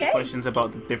I'll ask you questions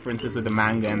about the differences with the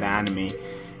manga and the anime.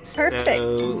 Perfect.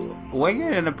 So, we're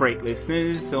going to break,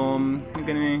 listeners. So, we're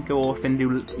going to go off and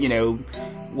do, you know,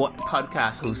 what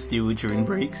podcast hosts do during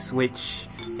breaks, which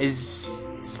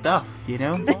is stuff, you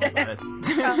know?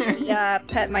 Yeah,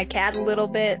 pet my cat a little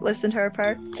bit, listen to her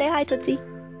purr. Say hi, Tootsie.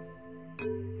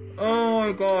 Oh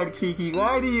my god, Kiki,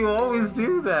 why do you always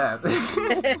do that?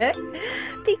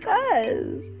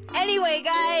 Because. Anyway,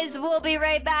 guys, we'll be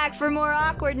right back for more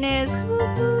awkwardness.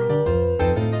 Woo-hoo.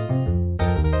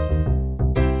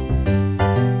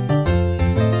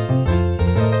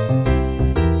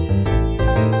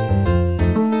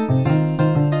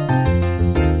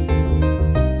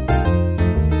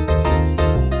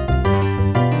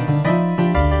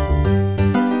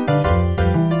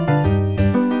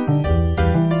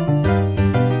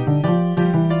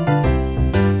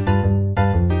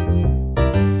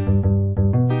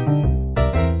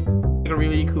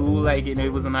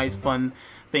 It was a nice fun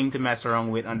thing to mess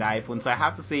around with on the iPhone, so I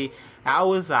have to say that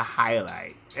was a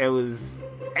highlight.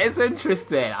 It's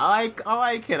interesting. I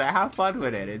like it. I have fun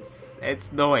with it.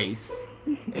 It's nice.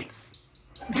 It's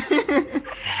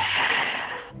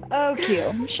Oh,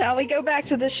 cute. Shall we go back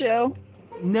to the show?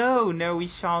 No, we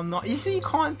shall not. You see, you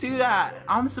can't do that.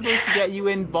 I'm supposed to get you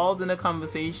involved in a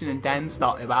conversation and then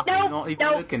start it after you're not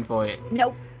even looking for it.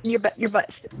 Nope. You're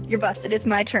busted. You're busted. It's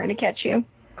my turn to catch you.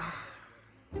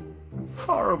 It's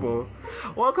horrible.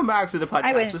 Welcome back to the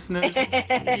podcast, listeners.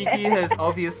 Kiki has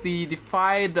obviously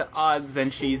defied the odds,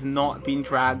 and she's not been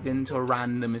dragged into a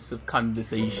randomness of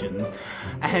conversations.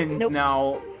 And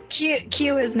now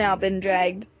Q has now been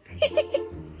dragged.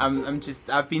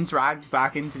 I've been dragged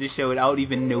back into the show without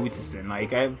even noticing.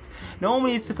 Like,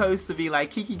 normally it's supposed to be like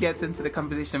Kiki gets into the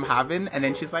conversation I'm having, and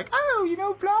then she's like, oh,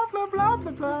 blah blah blah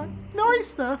blah blah, nice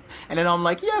stuff, and then I'm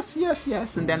like, yes,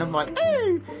 and then I'm like,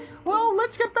 oh, well,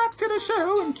 let's get back to the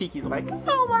show, and Kiki's like,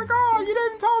 oh my god, you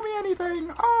didn't tell me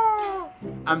anything. Oh,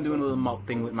 I'm doing a little mouth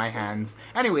thing with my hands.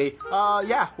 Anyway,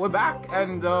 yeah, we're back,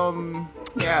 and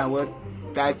yeah,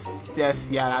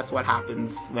 that's what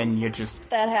happens when you're just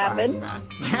that happened.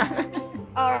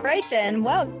 All right then.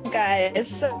 Well, guys,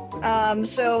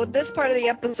 so this part of the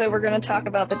episode we're going to talk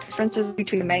about the differences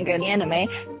between manga and anime.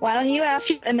 Why don't you ask,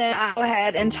 and then I'll go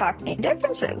ahead and talk the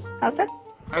differences. How's that?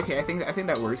 Okay, I think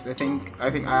that works. I think I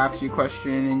ask you a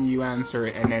question and you answer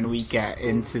it, and then we get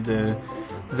into the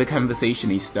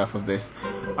conversation-y stuff of this.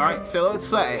 All right, so let's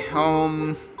say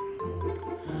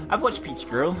I've watched Peach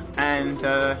Girl, and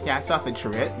yeah, I suffered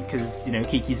through it because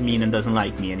Kiki's mean and doesn't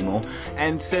like me anymore,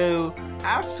 and so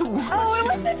after watching, oh, it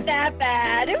wasn't that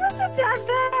bad. It wasn't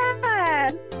that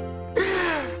bad.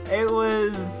 It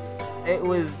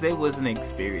was an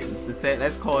experience.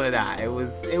 Let's call it that. It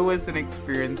was an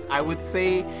experience. I would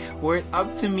say, were it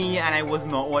up to me and I was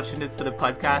not watching this for the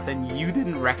podcast and you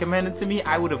didn't recommend it to me,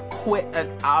 I would have quit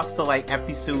after like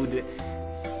episode.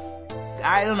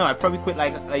 I don't know. I probably quit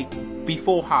like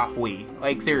before halfway.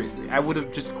 Like seriously, I would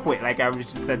have just quit. Like I would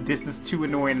have just said, "This is too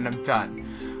annoying," and I'm done.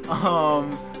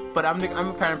 But I'm the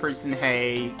kind of person.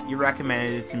 Hey, you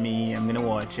recommended it to me. I'm gonna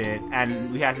watch it,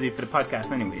 and we have to do it for the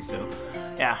podcast anyway. So,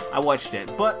 yeah, I watched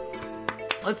it. But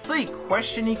let's see,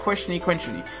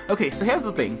 questiony. Okay, so here's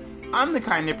the thing. I'm the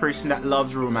kind of person that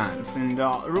loves romance, and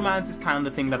romance is kind of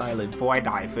the thing that I live for. I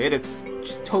die for it. It's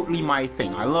just totally my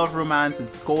thing. I love romance.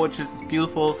 It's gorgeous. It's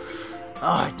beautiful.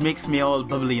 It makes me all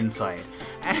bubbly inside.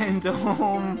 And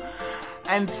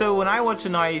so when I watch a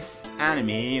nice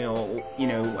anime, or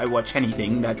I watch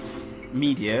anything that's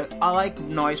media, I like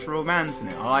nice romance in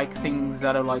it. I like things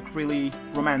that are like really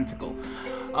romantical.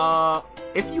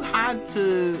 If you had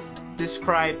to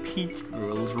describe Peach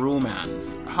Girl's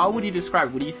romance, how would you describe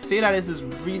it? Would you say that this is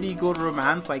really good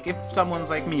romance? Like if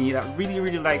someone's like me that really,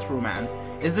 really likes romance,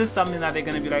 is this something that they're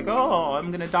gonna be like, oh,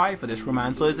 I'm gonna die for this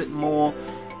romance, or is it more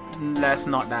less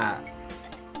not that?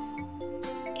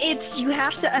 You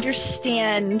have to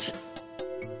understand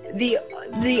the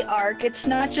arc. It's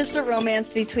not just a romance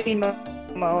between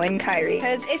Momo and Kairi.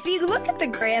 Because if you look at the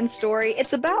grand story,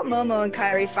 it's about Momo and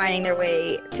Kairi finding their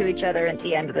way to each other at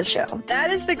the end of the show.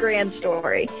 That is the grand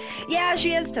story. Yeah, she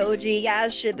has Toji. Yeah,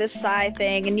 she this Sai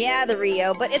thing, and yeah, the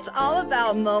Rio. But it's all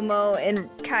about Momo and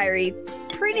Kairi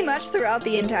pretty much throughout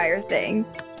the entire thing.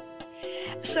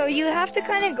 So you have to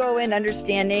kind of go in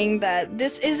understanding that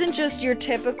this isn't just your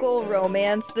typical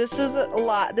romance. This is a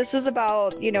lot. This is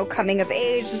about, coming of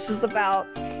age. This is about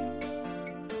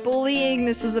bullying.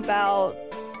 This is about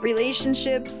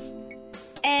relationships.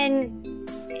 And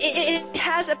it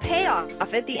has a payoff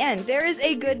at the end. There is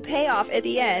a good payoff at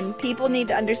the end. People need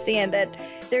to understand that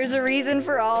there's a reason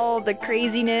for all the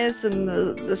craziness and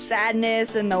the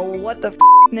sadness and the what the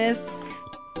f***ness.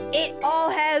 It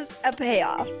all has a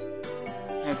payoff.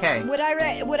 Okay. Would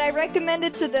I recommend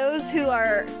it to those who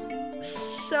are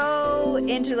so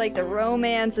into like the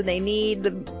romance and they need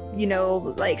the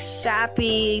like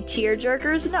sappy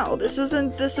tearjerkers? No, this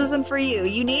isn't for you.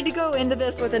 You need to go into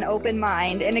this with an open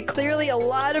mind, and clearly a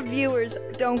lot of viewers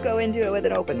don't go into it with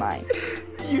an open mind.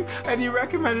 You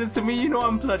recommended it to me.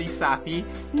 I'm bloody sappy.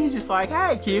 You're just like,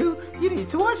 hey Q, you need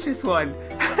to watch this one.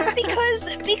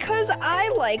 because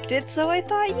I liked it, so I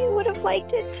thought you would have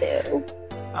liked it too.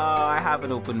 I have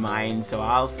an open mind, so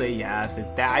I'll say yes.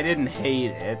 I didn't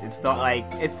hate it. It's not like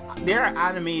there are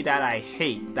anime that I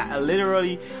hate that are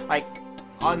literally like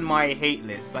on my hate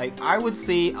list. Like I would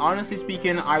say, honestly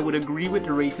speaking, I would agree with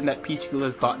the rating that Peach Girl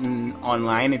has gotten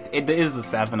online. It is a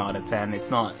 7 out of 10.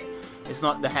 It's not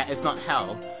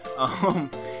hell.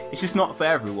 It's just not for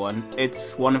everyone.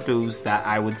 It's one of those that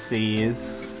I would say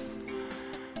it's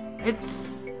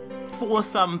for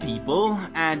some people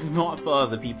and not for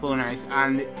other people,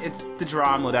 and it's the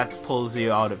drama that pulls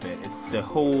you out of it. It's the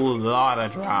whole lot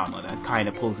of drama that kind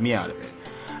of pulls me out of it,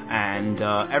 and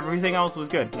everything else was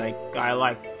good. Like I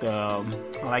like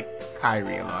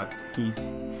Kairi a lot.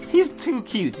 He's too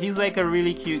cute. He's like a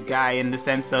really cute guy in the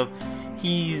sense of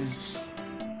he's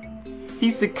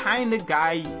the kind of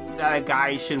guy that a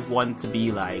guy should want to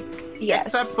be like. Yes.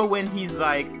 Except for when he's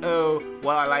like, oh,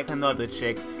 well, I like another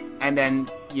chick. And then,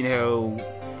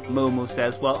 Momo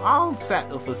says, well, I'll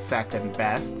settle for second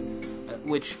best,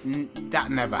 which that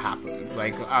never happens.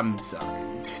 Like, I'm sorry.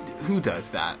 Who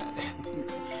does that?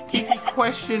 Kiki,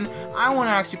 question. I want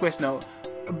to ask you a question now.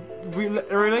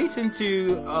 relating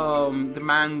to the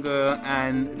manga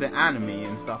and the anime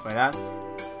and stuff like that,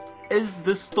 is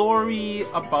the story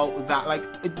about that, like,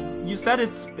 you said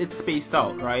it's spaced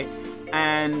out, right?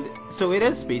 And so it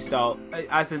is spaced out,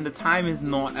 as in the time is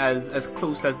not as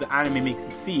close as the anime makes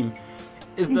it seem.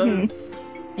 It does,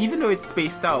 even though it's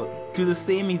spaced out, do the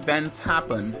same events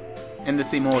happen in the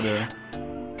same order?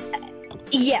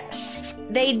 Yes,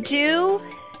 they do.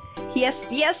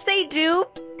 Yes, they do,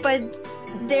 but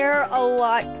they're a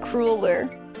lot crueler.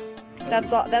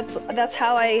 That's all. That's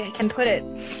how I can put it.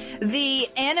 The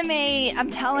anime,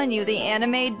 I'm telling you, the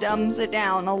anime dumbs it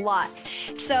down a lot.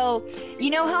 So,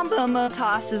 you know how Momo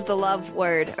tosses the love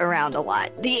word around a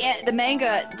lot. The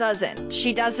manga doesn't.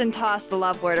 She doesn't toss the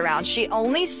love word around. She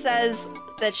only says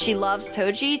that she loves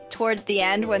Toji towards the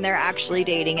end when they're actually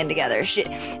dating and together.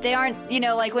 They aren't,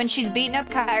 like when she's beating up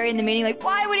Kairi in the meeting, like,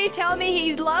 why would he tell me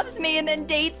he loves me and then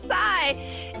date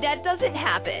Sai? That doesn't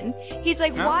happen. He's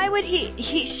like, why would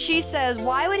she says,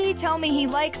 why would he tell me he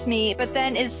likes me, but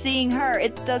then is seeing her?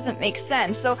 It doesn't make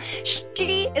sense. So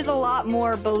she is a lot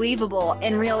more believable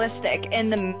and realistic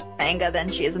in the manga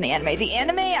than she is in the anime. The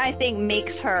anime, I think,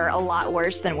 makes her a lot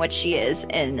worse than what she is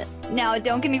in. Now,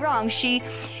 don't get me wrong, she's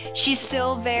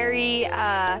still very,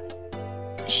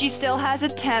 she still has a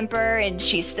temper and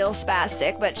she's still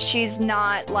spastic, but she's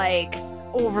not, like,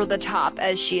 over the top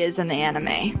as she is in the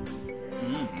anime.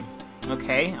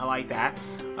 Okay, I like that.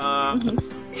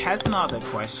 Has another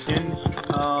question.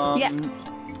 Yeah.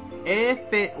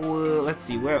 If it were, let's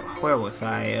see, where was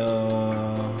I?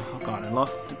 Oh god, I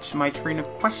lost my train of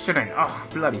questioning. Oh,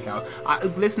 bloody hell.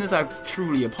 Listeners, I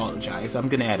truly apologize. I'm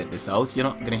gonna edit this out. You're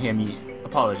not gonna hear me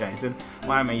apologizing.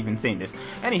 Why am I even saying this?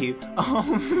 Anywho,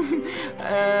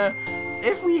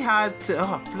 if we had to,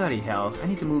 oh bloody hell, I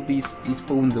need to move these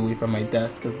phones away from my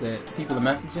desk because the people are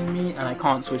messaging me and I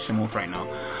can't switch them off right now.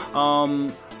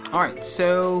 Alright,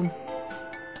 so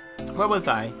where was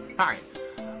I?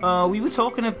 Alright, we were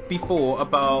talking before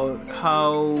about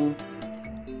how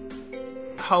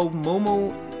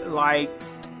Momo liked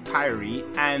Kairi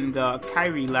and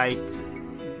Kairi liked,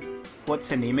 what's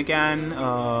her name again?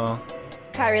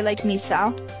 Kairi liked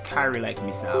Misao. Kairi liked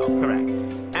Misao, correct.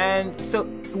 And so,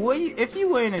 if you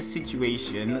were in a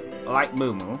situation like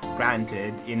Momo,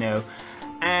 granted,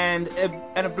 and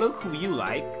a bloke who you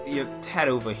like, you're head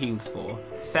over heels for,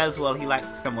 says, well, he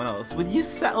likes someone else, would you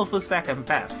settle for second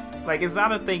best? Like, is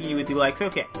that a thing you would do? Like,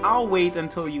 okay, I'll wait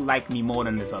until you like me more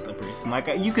than this other person. Like,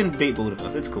 you can date both of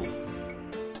us, it's cool.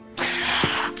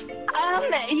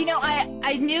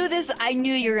 I knew this. I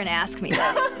knew you were gonna ask me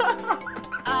that.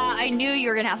 I knew you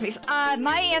were gonna ask me.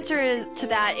 My answer to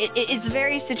that it's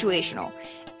very situational,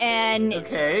 and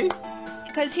okay,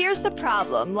 because here's the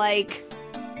problem. Like,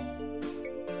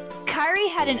 Kairi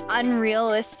had an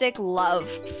unrealistic love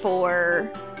for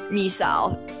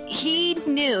Misao. He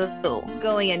knew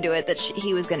going into it that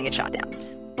he was gonna get shot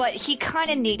down, but he kind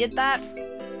of needed that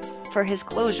for his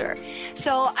closure.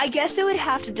 So I guess it would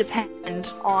have to depend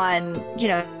on,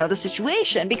 the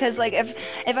situation, because like if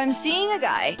I'm seeing a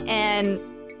guy and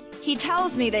he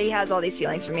tells me that he has all these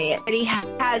feelings for me and he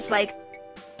has like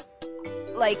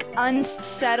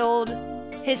unsettled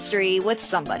history with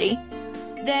somebody,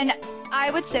 then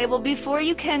I would say, well, before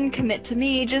you can commit to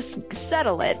me, just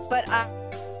settle it. But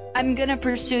I'm gonna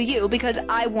pursue you because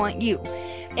I want you.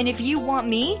 And if you want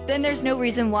me, then there's no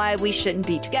reason why we shouldn't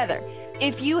be together.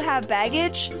 If you have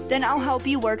baggage, then I'll help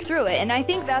you work through it. And I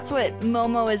think that's what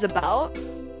Momo is about.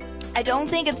 I don't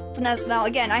think it's now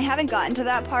again, I haven't gotten to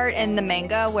that part in the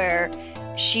manga where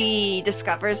she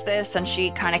discovers this and she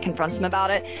kind of confronts him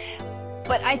about it.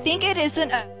 But I think it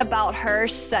isn't about her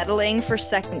settling for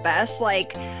second best,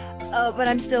 like, but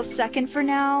I'm still second for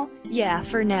now. Yeah,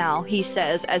 for now, he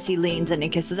says as he leans in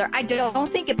and kisses her. I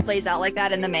don't think it plays out like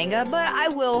that in the manga, but I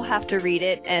will have to read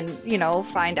it and,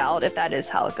 find out if that is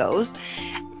how it goes.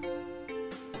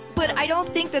 But I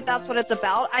don't think that that's what it's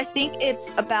about. I think it's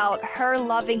about her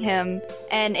loving him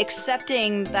and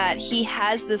accepting that he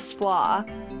has this flaw,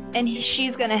 and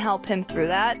she's going to help him through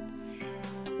that.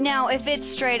 Now, if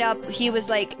it's straight up, he was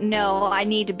like, no, I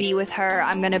need to be with her,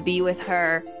 I'm going to be with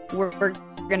her, we're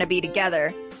going to be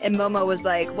together. And Momo was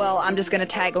like, well, I'm just going to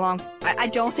tag along. I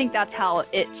don't think that's how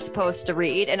it's supposed to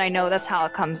read, and I know that's how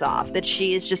it comes off, that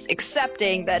she is just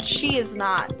accepting that she is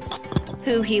not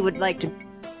who he would like to,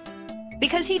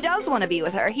 because he does want to be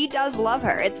with her. He does love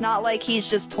her. It's not like he's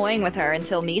just toying with her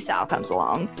until Misao comes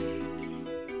along.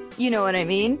 You know what I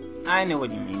mean? I know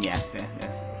what you mean, yes.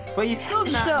 But you still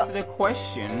didn't answer the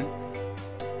question.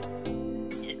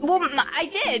 Well, I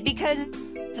did, because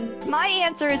my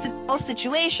answer is all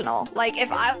situational. Like, if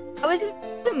I was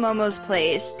in Momo's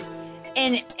place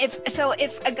And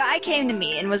if a guy came to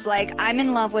me and was like, I'm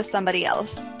in love with somebody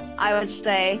else, I would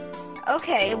say,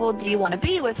 okay, well, do you want to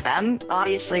be with them?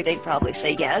 Obviously, they'd probably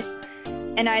say yes.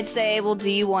 And I'd say, well, do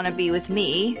you want to be with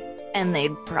me? And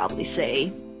they'd probably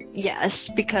say yes,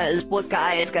 because what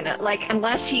guy is gonna, like,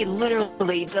 unless he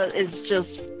literally is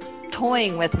just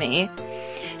toying with me.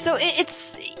 So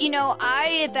it's,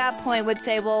 I at that point would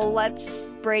say, well, let's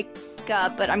break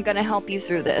up, but I'm gonna help you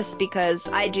through this because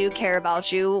I do care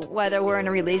about you, whether we're in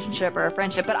a relationship or a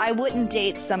friendship. But I wouldn't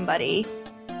date somebody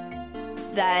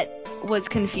that was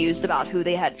confused about who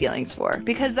they had feelings for,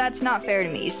 because that's not fair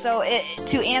to me. So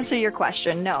to answer your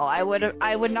question, no, I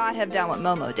would not have done what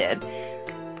Momo did.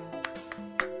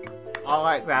 I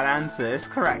like that answer. It's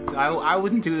correct. I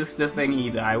wouldn't do this thing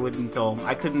either. I wouldn't.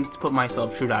 I couldn't put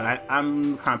myself through that.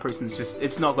 I'm the kind of person that's just,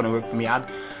 it's not gonna work for me.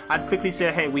 I'd quickly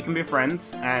say, hey, we can be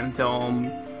friends, and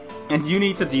you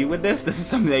need to deal with this. This is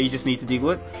something that you just need to deal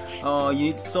with. You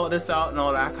need to sort this out and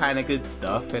all that kind of good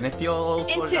stuff. And if you're all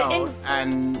sorted out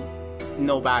and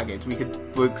no baggage, we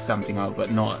could work something out,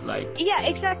 but not like. Yeah,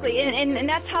 exactly. And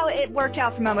that's how it worked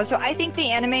out for Momo. So I think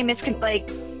the anime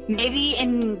maybe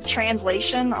in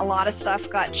translation, a lot of stuff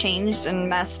got changed and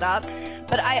messed up,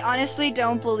 but I honestly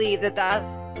don't believe that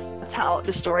that's how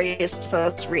the story is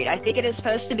supposed to read. I think it is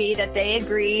supposed to be that they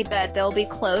agree that they'll be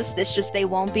close, it's just they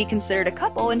won't be considered a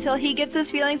couple until he gets his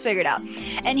feelings figured out.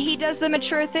 And he does the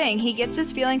mature thing. He gets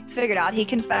his feelings figured out. He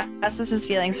confesses his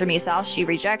feelings for Misao. She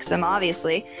rejects him,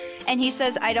 obviously. And he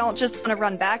says, I don't just want to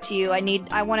run back to you.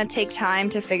 I want to take time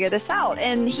to figure this out.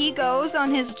 And he goes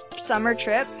on his summer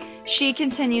trip. She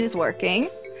continues working,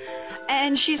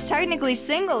 and she's technically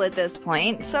single at this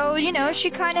point, so,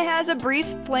 she kind of has a brief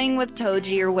fling with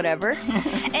Toji or whatever.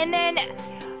 And then,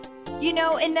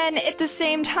 and then at the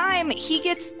same time, he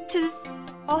gets to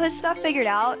all his stuff figured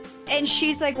out, and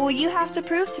she's like, well, you have to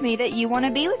prove to me that you want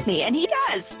to be with me. And he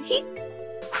does. He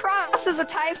crosses a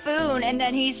typhoon, and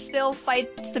then he still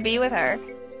fights to be with her.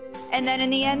 And then in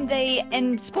the end,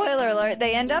 and spoiler alert,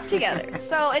 they end up together.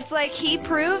 So it's like he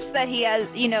proves that he has,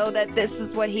 that this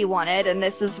is what he wanted and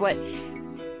this is what.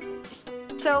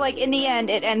 So, like, in the end,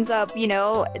 it ends up,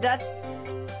 that's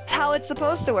how it's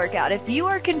supposed to work out. If you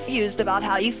are confused about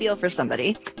how you feel for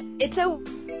somebody,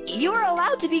 you're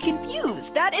allowed to be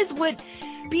confused. That is what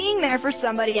being there for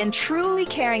somebody and truly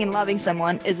caring and loving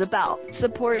someone is about,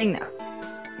 supporting them.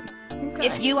 Okay.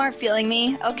 If you aren't feeling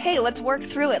me, okay, let's work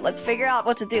through it. Let's figure out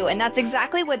what to do. And that's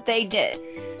exactly what they did.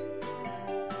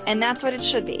 And that's what it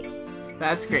should be.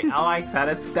 That's great. I like that.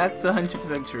 That's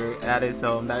 100% true. That is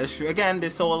true. Again,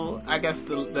 this whole, I guess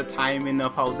the timing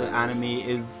of how the anime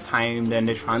is timed and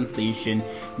the translation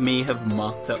may have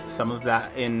mocked up some of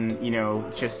that in,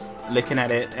 just looking at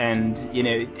it, and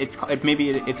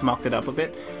it's mocked it up a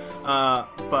bit.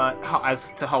 But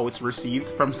as to how it's received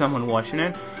from someone watching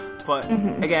it. But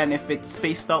again, if it's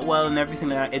spaced out well and everything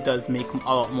like that, it does make a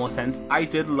lot more sense. I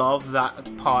did love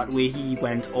that part where he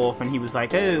went off and he was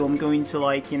like, oh, I'm going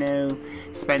to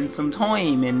spend some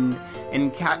time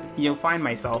and find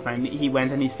myself. And he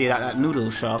went and he stayed at that noodle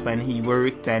shop and he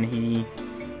worked, and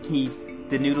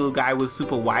the noodle guy was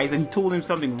super wise, and he told him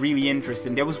something really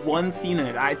interesting. There was one scene in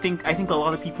it. I think a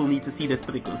lot of people need to see this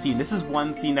particular scene. This is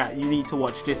one scene that you need to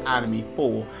watch this anime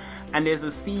for. And there's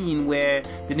a scene where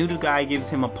the noodle guy gives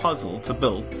him a puzzle to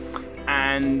build,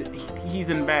 and he's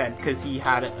in bed because he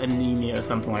had anemia or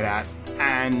something like that,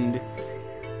 and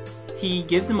he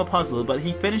gives him a puzzle, but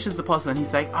he finishes the puzzle and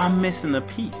he's like, I'm missing a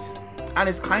piece. And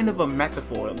it's kind of a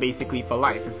metaphor basically for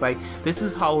life. It's like, this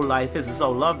is how life is, this is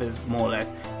how love is, more or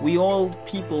less. We all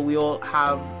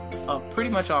have pretty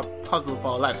much our puzzle for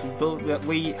our lives.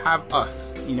 We have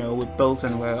us, we're built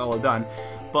and we're all done.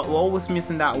 But we're always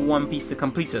missing that one piece to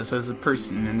complete us as a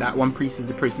person, and that one piece is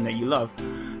the person that you love.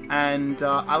 And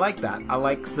I like that. I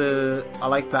like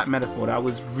that metaphor. That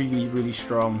was really, really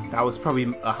strong. That was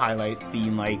probably a highlight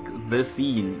scene, like the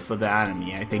scene for the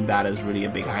anime. I think that is really a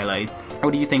big highlight.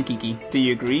 What do you think, Kiki? Do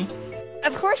you agree?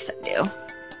 Of course I do.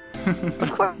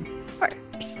 Of course.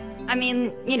 I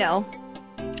mean,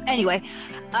 Anyway,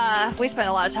 we spent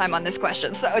a lot of time on this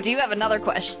question, so do you have another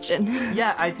question?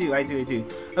 Yeah, I do.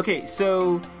 Okay,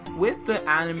 so with the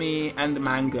anime and the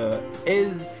manga,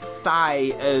 is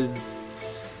Sai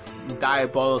as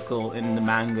diabolical in the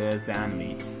manga as the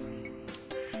anime?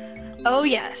 Oh,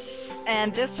 yes.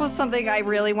 And this was something I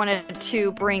really wanted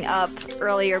to bring up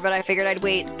earlier, but I figured I'd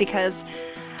wait because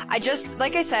I just,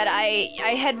 like I said, I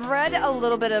had read a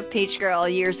little bit of Peach Girl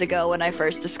years ago when I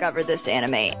first discovered this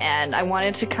anime, and I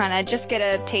wanted to kind of just get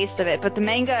a taste of it. But the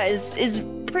manga is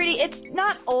pretty, it's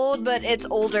not old, but it's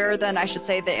older than, I should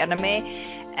say, the anime.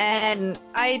 And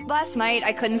last night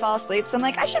I couldn't fall asleep, so I'm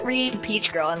like, I should read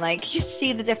Peach Girl and like you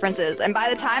see the differences. And by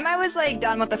the time I was like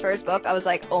done with the first book, I was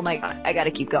like, oh my god, I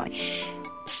gotta keep going.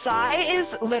 Sai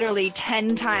is literally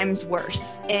 10 times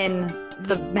worse in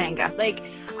the manga. Like,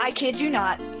 I kid you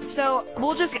not. So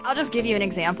I'll just give you an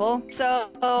example. So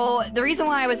the reason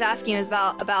why I was asking is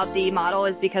about the model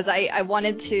is because I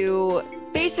wanted to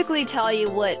basically tell you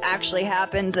what actually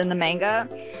happens in the manga.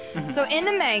 Mm-hmm. So in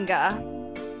the manga,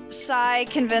 Sai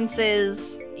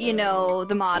convinces, you know,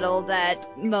 the model that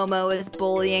Momo is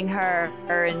bullying her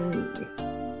and,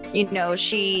 you know,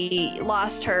 she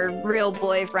lost her real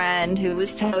boyfriend who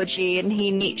was Toji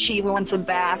and she wants him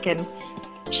back, and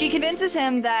she convinces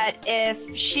him that if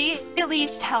she at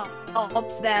least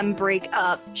helps them break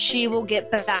up, she will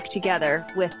get back together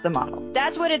with the model.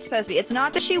 That's what it's supposed to be. It's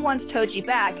not that she wants Toji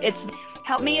back, it's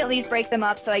help me at least break them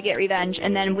up so I get revenge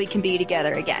and then we can be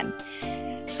together again.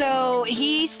 So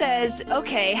he says,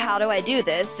 okay, how do I do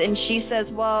this? And she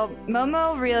says, well,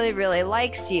 Momo really, really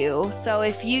likes you. So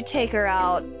if you take her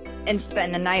out and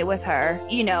spend the night with her,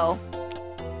 you know,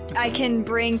 I can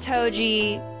bring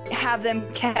Toji, have them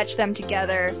catch them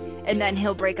together, and then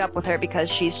he'll break up with her because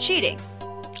she's cheating.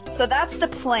 So that's the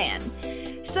plan.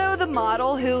 So the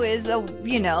model, who is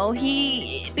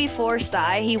before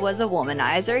Sai, he was a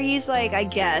womanizer. He's like, I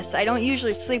guess, I don't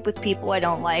usually sleep with people I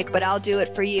don't like, but I'll do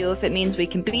it for you if it means we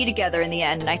can be together in the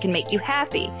end and I can make you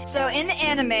happy. So in the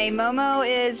anime, Momo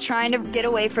is trying to get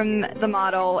away from the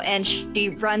model, and she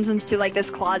runs into like this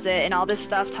closet and all this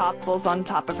stuff topples on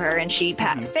top of her and she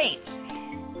faints.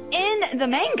 In the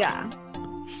manga,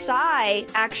 Sai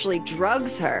actually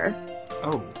drugs her.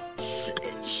 Oh.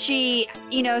 She,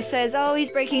 you know, says, oh, he's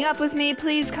breaking up with me,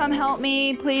 please come help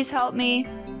me, please help me.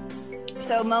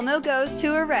 So Momo goes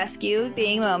to her rescue,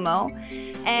 being Momo,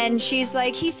 and she's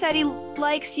like, he said he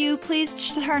likes you, please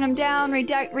turn him down,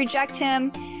 reject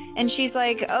him. And she's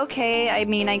like, okay, I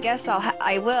mean, I guess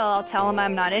I'll tell him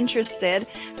I'm not interested.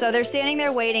 So they're standing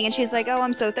there waiting, and she's like, oh,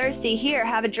 I'm so thirsty, here,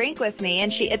 have a drink with me.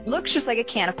 And it looks just like a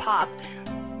can of pop,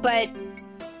 but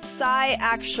Sai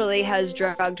actually has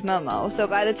drugged Momo. So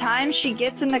by the time she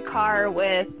gets in the car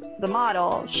with the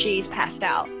model, she's passed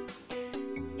out.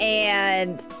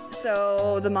 And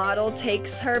so the model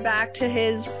takes her back to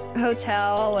his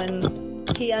hotel and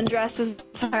he undresses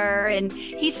her, and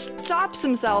he stops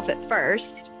himself at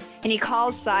first. And he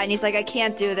calls Sai and he's like, I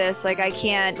can't do this. Like, I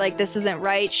can't, like, this isn't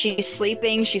right. She's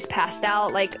sleeping. She's passed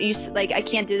out. Like, I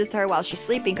can't do this to her while she's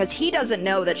sleeping, because he doesn't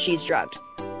know that she's drugged.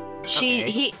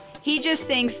 He just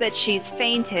thinks that she's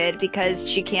fainted because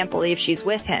she can't believe she's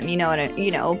with him.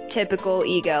 Typical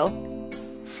ego.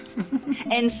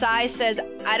 And Sai says,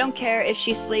 I don't care if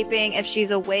she's sleeping, if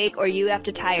she's awake, or you have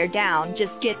to tie her down.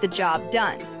 Just get the job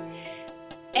done.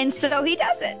 And so he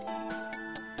does it.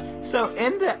 So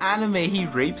in the anime, he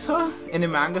rapes her? In the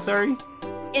manga, sorry?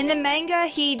 In the manga,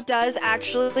 he does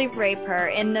actually rape her.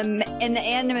 In the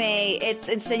anime, it's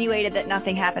insinuated that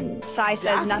nothing happened. Sai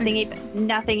says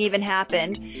nothing even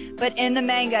happened. But in the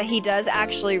manga, he does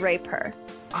actually rape her.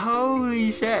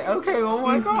 Holy shit. Okay, oh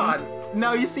my god.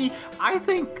 No, you see, I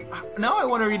think now I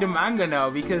want to read the manga now,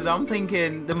 because I'm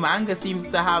thinking the manga seems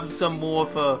to have some more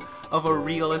of a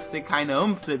realistic kind of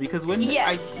oomph to it, because when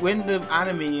the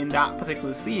anime in that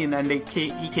particular scene, and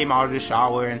he came out of the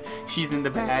shower and she's in the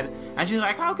bed and she's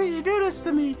like, how could you do this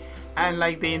to me? And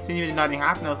like they insinuated nothing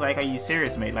happened. I was like, are you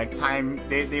serious, mate? Like,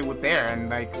 they were there, and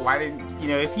like, why didn't,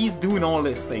 if he's doing all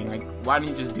this thing, like, why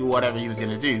didn't he just do whatever he was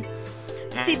gonna do?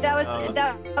 And, see,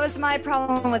 that was my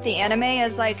problem with the anime,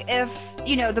 is like, if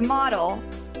the model,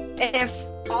 if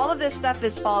all of this stuff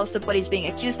is false of what he's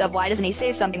being accused of, why doesn't he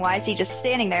say something? Why is he just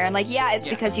standing there? And like, it's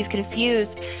because he's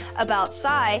confused about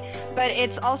Sai, but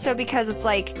it's also because it's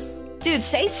like, dude,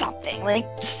 say something. Like,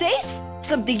 say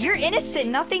something. You're innocent.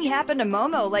 Nothing happened to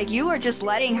Momo. Like, you were just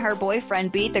letting her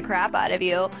boyfriend beat the crap out of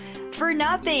you for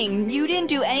nothing. You didn't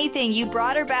do anything. You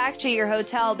brought her back to your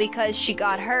hotel because she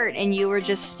got hurt and you were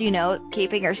just,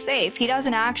 keeping her safe. He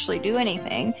doesn't actually do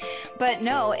anything. But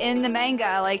no, in the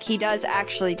manga, like, he does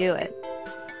actually do it.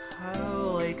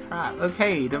 Holy crap.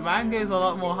 Okay, the manga is a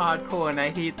lot more hardcore, and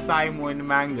I hate Sai more in the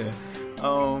manga.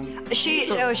 She's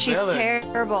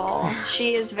terrible.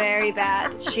 She is very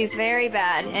bad. She's very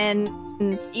bad. And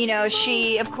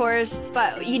she, of course,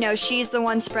 but she's the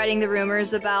one spreading the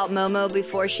rumors about Momo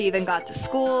before she even got to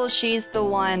school. She's the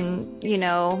one,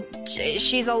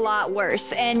 she's a lot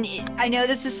worse. And I know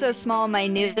this is so small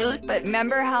and minute, but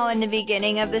remember how in the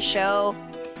beginning of the show,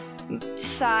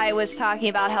 Sai was talking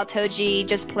about how Toji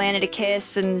just planted a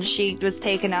kiss and she was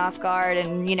taken off guard,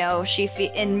 and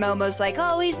and Momo's like,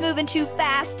 oh, he's moving too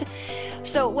fast.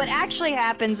 So what actually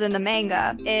happens in the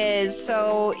manga is,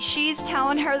 so she's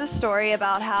telling her the story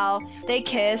about how they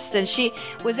kissed, and she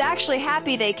was actually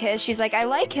happy they kissed. She's like, I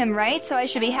like him, right? So I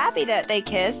should be happy that they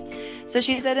kissed. So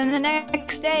she said, and the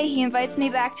next day he invites me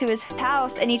back to his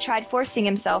house and he tried forcing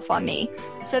himself on me.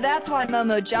 So that's why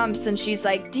Momo jumps and she's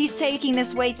like, he's taking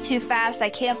this way too fast, I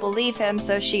can't believe him.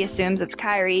 So she assumes it's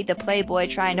Kairi, the playboy,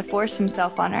 trying to force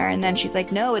himself on her. And then she's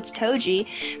like, no, it's Toji.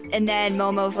 And then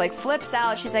Momo like flips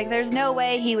out. She's like, there's no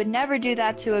way, he would never do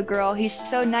that to a girl. He's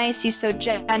so nice, he's so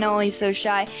gentle, he's so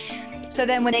shy. So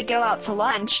then when they go out to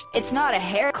lunch, it's not a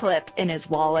hair clip in his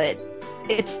wallet,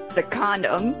 it's the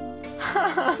condom.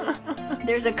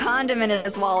 There's a condom in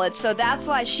his wallet, so that's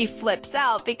why she flips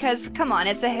out, because come on,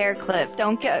 it's a hair clip.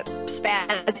 Don't get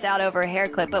spazzed out over a hair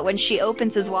clip. But when she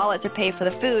opens his wallet to pay for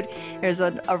the food, there's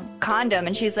a condom,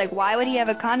 and she's like, why would he have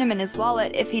a condom in his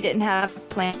wallet if he didn't have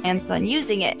plans on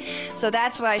using it? So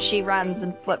that's why she runs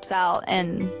and flips out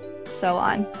and so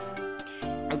on.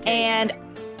 Okay. And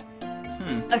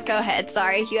go ahead.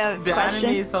 Sorry, you have a question? The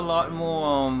anime is a lot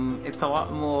more, it's a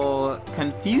lot more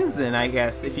confusing, I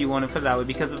guess, if you want to put it that way,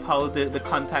 because of how the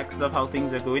context of how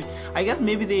things are going. I guess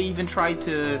maybe they even tried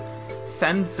to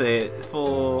censor it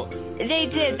for... They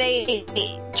did.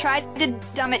 They tried to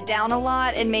dumb it down a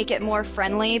lot and make it more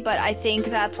friendly, but I think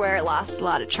that's where it lost a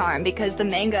lot of charm, because the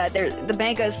manga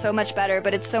is so much better,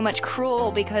 but it's so much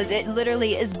cruel because it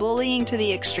literally is bullying to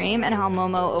the extreme, and how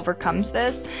Momo overcomes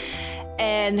this.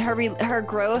 And her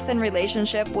growth and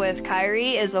relationship with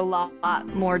Kairi is a lot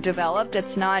more developed.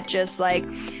 It's not just like,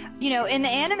 in the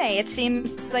anime, it seems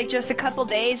like just a couple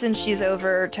days and she's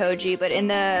over Toji, but in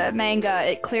the manga,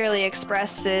 it clearly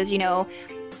expresses,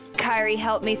 Kairi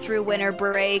helped me through winter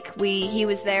break. He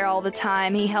was there all the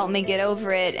time. He helped me get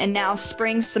over it. And now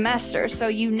spring semester. So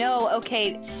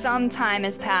okay, some time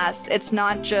has passed. It's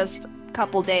not just a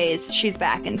couple days. She's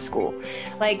back in school.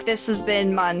 Like, this has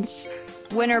been months.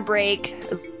 Winter break,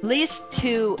 at least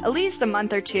a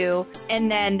month or two,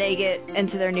 and then they get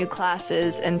into their new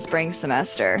classes in spring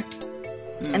semester.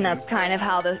 And that's kind of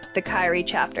how the Kairi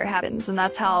chapter happens, and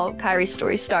that's how Kairi's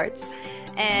story starts.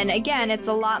 And again, it's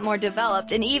a lot more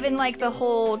developed, and even like the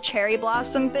whole cherry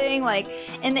blossom thing, like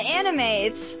in the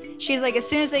anime, she's like, as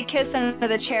soon as they kiss under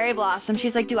the cherry blossom,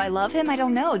 she's like, do I love him? I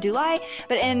don't know, do I?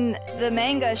 But in the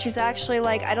manga, she's actually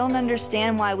like, I don't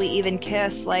understand why we even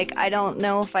kiss. Like, I don't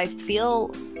know if I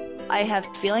have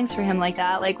feelings for him like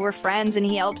that. Like, we're friends and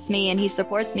he helps me and he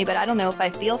supports me, but I don't know if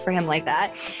I feel for him like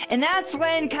that. And that's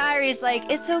when Kairi's like,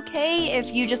 it's okay if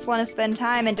you just want to spend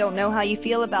time and don't know how you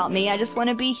feel about me. I just want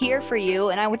to be here for you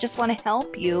and I would just want to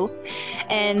help you.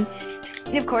 And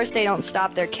of course, they don't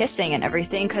stop their kissing and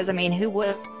everything, because, I mean, who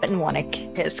wouldn't want to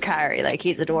kiss Kairi? Like,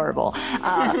 he's adorable.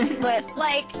 But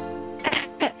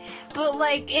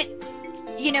it,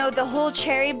 the whole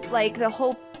cherry, like, the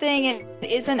whole thing, it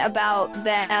isn't about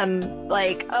them,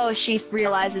 like, oh, she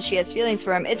realizes she has feelings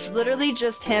for him. It's literally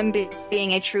just him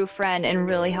being a true friend and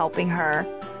really helping her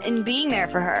and being there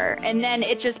for her. And then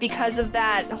it just, because of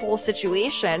that whole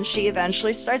situation, she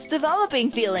eventually starts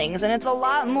developing feelings, and it's a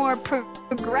lot more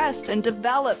progressed and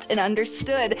developed and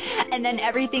understood, and then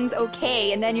everything's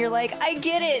okay, and then you're like, I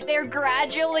get it, they're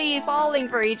gradually falling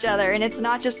for each other, and it's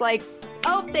not just like,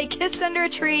 oh, they kissed under a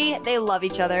tree, they love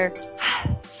each other.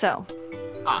 So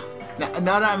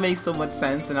now that makes so much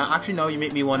sense, and actually now you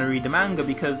make me want to read the manga,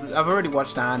 because I've already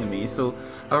watched the anime, so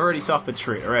I've already suffered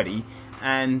through it already.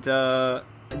 And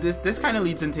this kind of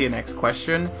leads into your next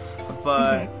question,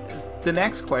 but the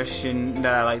next question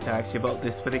that I'd like to ask you about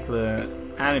this particular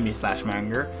anime /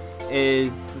 manga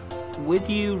is, would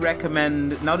you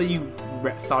recommend, now that you've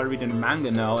started reading the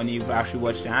manga now and you've actually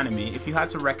watched the anime, if you had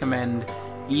to recommend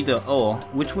either or,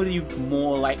 which would you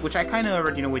more like, which I kind of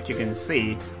already know what you're gonna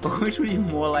say, but which would you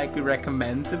more likely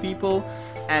recommend to people,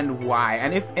 and why?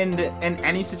 And if in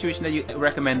any situation that you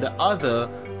recommend the other,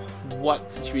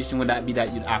 what situation would that be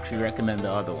that you'd actually recommend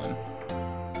the other one?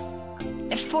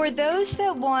 For those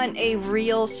that want a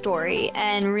real story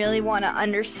and really want to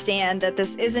understand that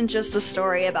this isn't just a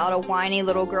story about a whiny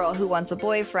little girl who wants a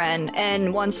boyfriend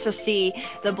and wants to see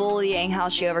the bullying, how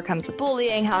she overcomes the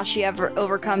bullying, how she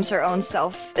overcomes her own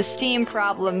self-esteem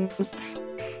problems,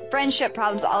 friendship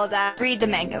problems, all of that, read the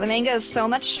manga. The manga is so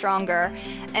much stronger,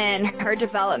 and her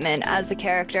development as a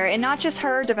character, and not just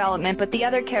her development, but the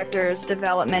other characters'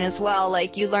 development as well.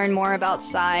 Like, you learn more about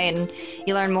Sai, and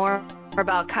you learn more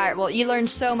about Kairi. Well, you learn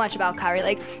so much about Kairi.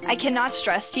 Like, I cannot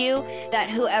stress to you that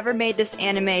whoever made this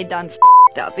anime done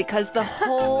f***ed up, because the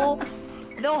whole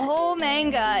The whole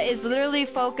manga is literally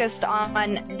focused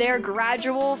on their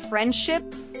gradual friendship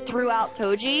throughout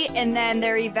Toji, and then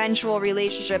their eventual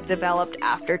relationship developed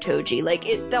after Toji. Like,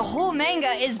 the whole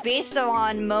manga is based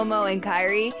on Momo and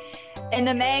Kairi, and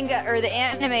the manga, or the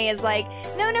anime is like,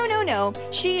 no,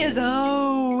 she is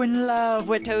in love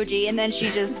with Toji, and then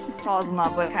she just falls in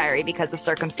love with Kairi because of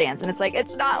circumstance, and it's like,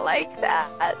 it's not like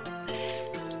that.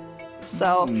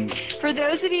 So, for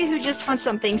those of you who just want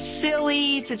something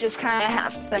silly to just kind of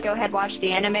have, like, go ahead, watch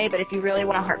the anime, but if you really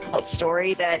want a heartfelt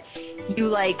story that you,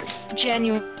 like,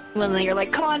 genuinely, you're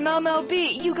like, come on, Momo,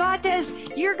 B, you got this,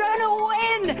 you're gonna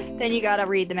win, then you gotta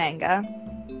read the manga.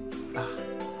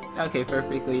 Okay,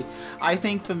 perfectly. I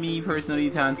think for me, personally,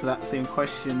 to answer that same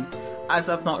question, as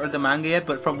I've not read the manga yet,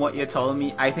 but from what you're telling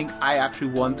me, I think I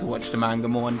actually want to watch the manga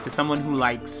more, and for someone who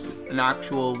likes an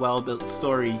actual well-built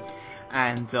story,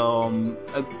 and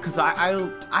because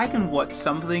I can watch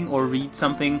something or read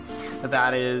something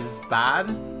that is bad,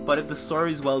 but if the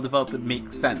story is well developed, it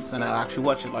makes sense, and I'll actually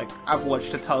watch it. Like, I've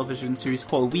watched a television series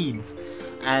called Weeds,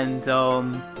 and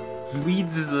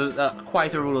Weeds is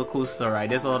quite a roller coaster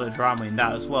ride. There's a lot of drama in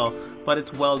that as well, but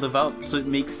it's well developed, so it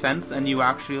makes sense, and you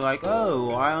actually like,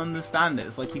 oh, I understand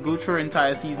this. Like, you go through an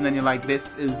entire season and you're like,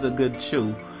 this is a good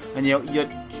show, and you're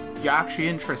actually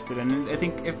interested. And I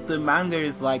think if the manga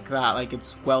is like that, like,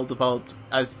 it's well developed,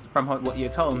 as from what you're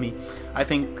telling me, I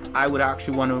think I would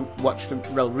actually want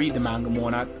to read the manga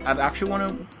more, and I'd actually want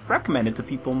to recommend it to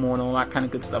people more and all that kind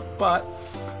of good stuff. But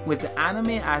with the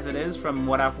anime as it is, from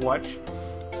what I've watched,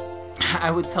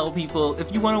 I would tell people,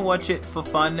 if you want to watch it for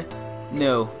fun,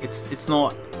 no, it's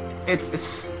not.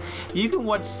 It's you can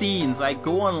watch scenes, like,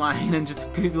 go online and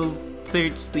just Google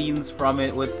search scenes from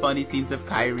it with funny scenes of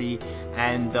Kairi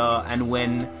and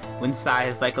when Sai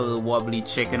is like a little wobbly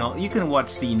chick and all. You can watch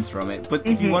scenes from it, but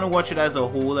if you want to watch it as a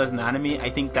whole, as an anime, I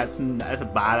think that's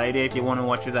a bad idea. If you want to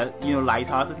watch it,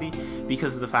 lightheartedly,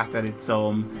 because of the fact that it's a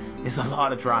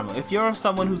lot of drama. If you're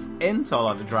someone who's into a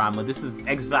lot of drama, this is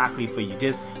exactly for you.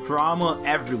 There's drama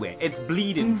everywhere. It's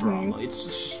bleeding drama. It's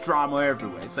just drama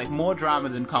everywhere. It's like more drama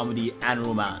than comedy and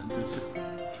romance. It's just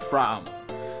drama.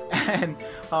 And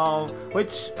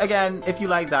which, again, if you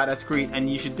like that, that's great, and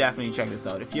you should definitely check this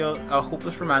out. If you're a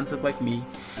hopeless romantic like me,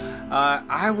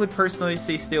 I would personally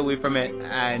say stay away from it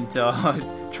and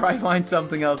try find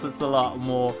something else that's a lot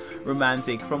more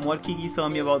romantic. From what Kiki's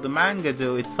telling me about the manga,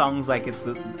 though, it sounds like that's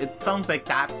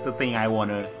the thing I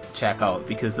want to check out,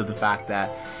 because of the fact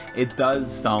that it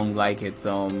does sound like it's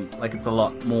a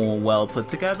lot more well put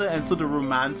together, and so the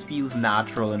romance feels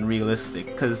natural and realistic,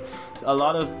 because a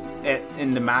lot of it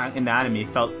in the anime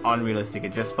felt unrealistic.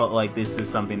 It just felt like this is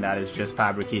something that is just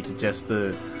fabricated just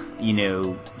for,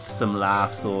 some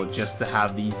laughs, or just to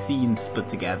have these scenes put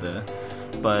together.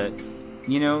 But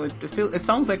it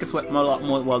sounds like it's a lot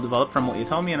more well developed from what you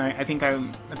tell me, and I think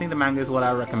the manga is what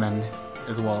I recommend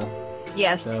as well.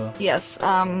 Yes, so. Yes.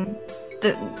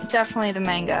 Definitely the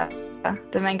manga.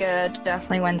 The manga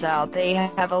definitely wins out. They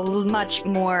have a much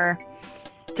more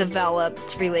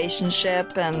developed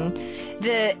relationship, and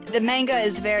the manga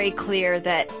is very clear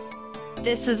that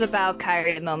this is about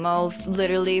Kairi and Momo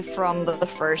literally from the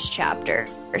first chapter.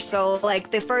 So,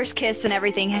 like, the first kiss and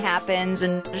everything happens,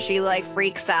 and she, like,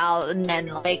 freaks out, and then,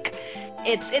 like,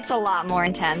 it's a lot more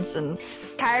intense, and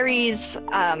Kairi's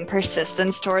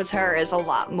persistence towards her is a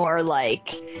lot more,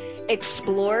 like,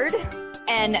 explored,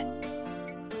 and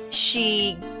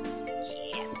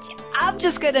I'm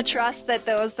just gonna trust that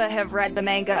those that have read the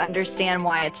manga understand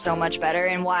why it's so much better,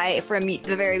 and why from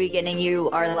the very beginning you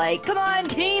are like, come on,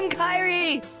 Team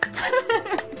Kairi!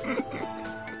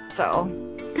 So...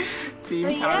 Team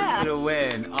Kairi's gonna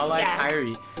win. I like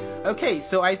Kairi. Okay,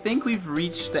 so I think we've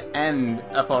reached the end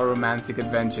of our romantic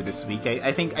adventure this week.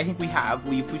 I think we have.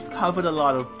 We've covered a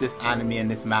lot of this anime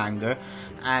and this manga,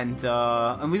 and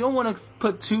we don't want to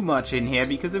put too much in here,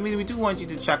 because we do want you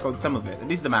to check out some of it, at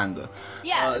least the manga.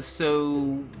 Yeah.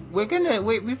 So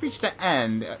we've reached the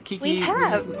end. Kiki, we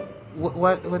have.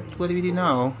 What do we do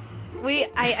now?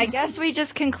 I guess we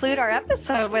just conclude our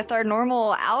episode with our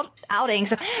normal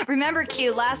outings. Remember,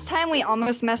 Q, last time we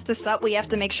almost messed this up. We have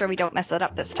to make sure we don't mess it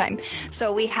up this time.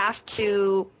 So we have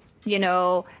to,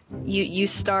 you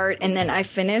start and then I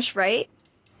finish, right?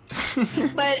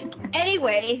 But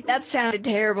anyway, that sounded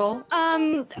terrible.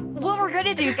 What we're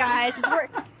gonna do, guys, is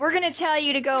we're gonna tell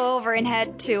you to go over and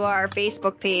head to our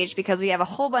Facebook page because we have a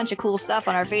whole bunch of cool stuff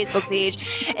on our Facebook page.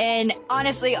 And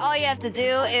honestly, all you have to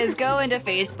do is go into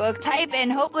Facebook, type in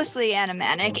Hopelessly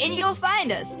Animanic, and you'll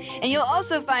find us. And you'll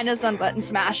also find us on Button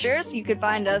Smashers. You could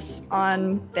find us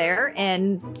on there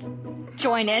and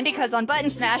join in, because on Button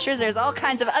Smashers there's all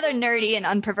kinds of other nerdy and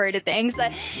unperverted things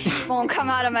that won't come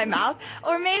out of my mouth.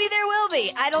 Or maybe there will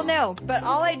be. I don't know. But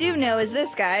all I do know is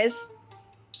this, guys.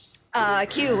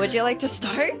 Q, would you like to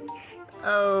start?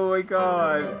 Oh my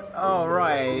god.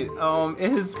 Alright.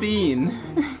 It has been...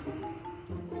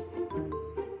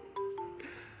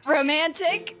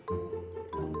 Romantic?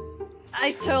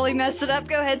 I totally messed it up.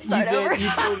 Go ahead, start over. You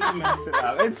totally messed it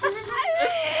up. It's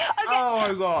okay. Oh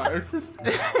my god, it's just...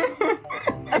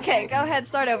 Okay, go ahead,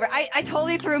 start over. I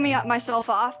totally threw myself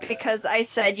off because I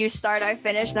said you start, I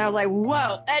finish, and I was like,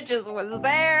 whoa, that just was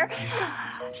there.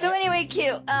 So anyway,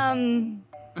 Q,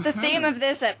 the theme of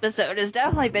this episode has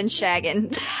definitely been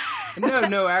shagging.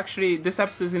 No, actually, this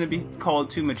episode is going to be called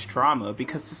Too Much Drama,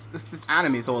 because this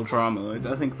anime is all drama.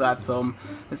 I think that's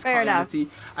fair enough.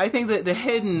 I think that the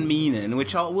hidden meaning,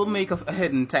 which we'll make a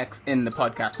hidden text in the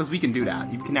podcast, because we can do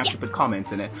that. You can actually put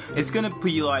comments in it. It's going to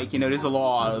be like, there's a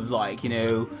lot of like,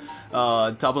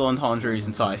 double entendres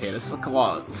inside here. There's like a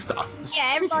lot of stuff.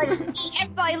 Yeah,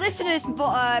 everybody listen to this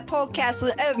podcast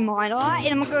with open mind, alright?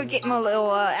 And I'm going to get my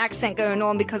little accent going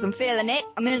on because I'm feeling it.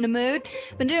 I'm in the mood.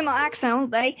 Been doing my accent all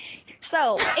day.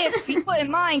 So, if you put in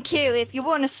mind, Q, if you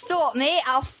want to stop me,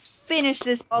 I'll finish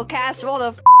this podcast for all the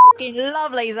f***ing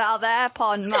lovelies out there.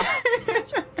 Pardon my...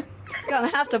 Gonna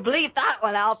have to bleep that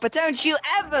one out, but don't you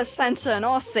ever censor an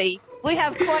Aussie. We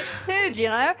have quite tunes,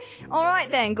 Alright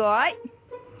then, alright?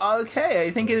 Okay,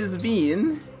 I think it has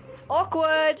been...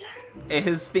 Awkward. It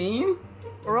has been...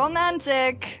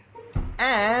 Romantic.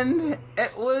 And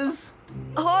it was...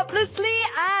 Hopelessly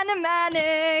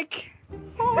Animanic.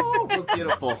 Oh,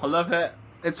 beautiful. I love it.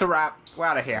 It's a wrap. We're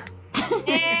out of here.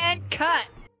 And cut.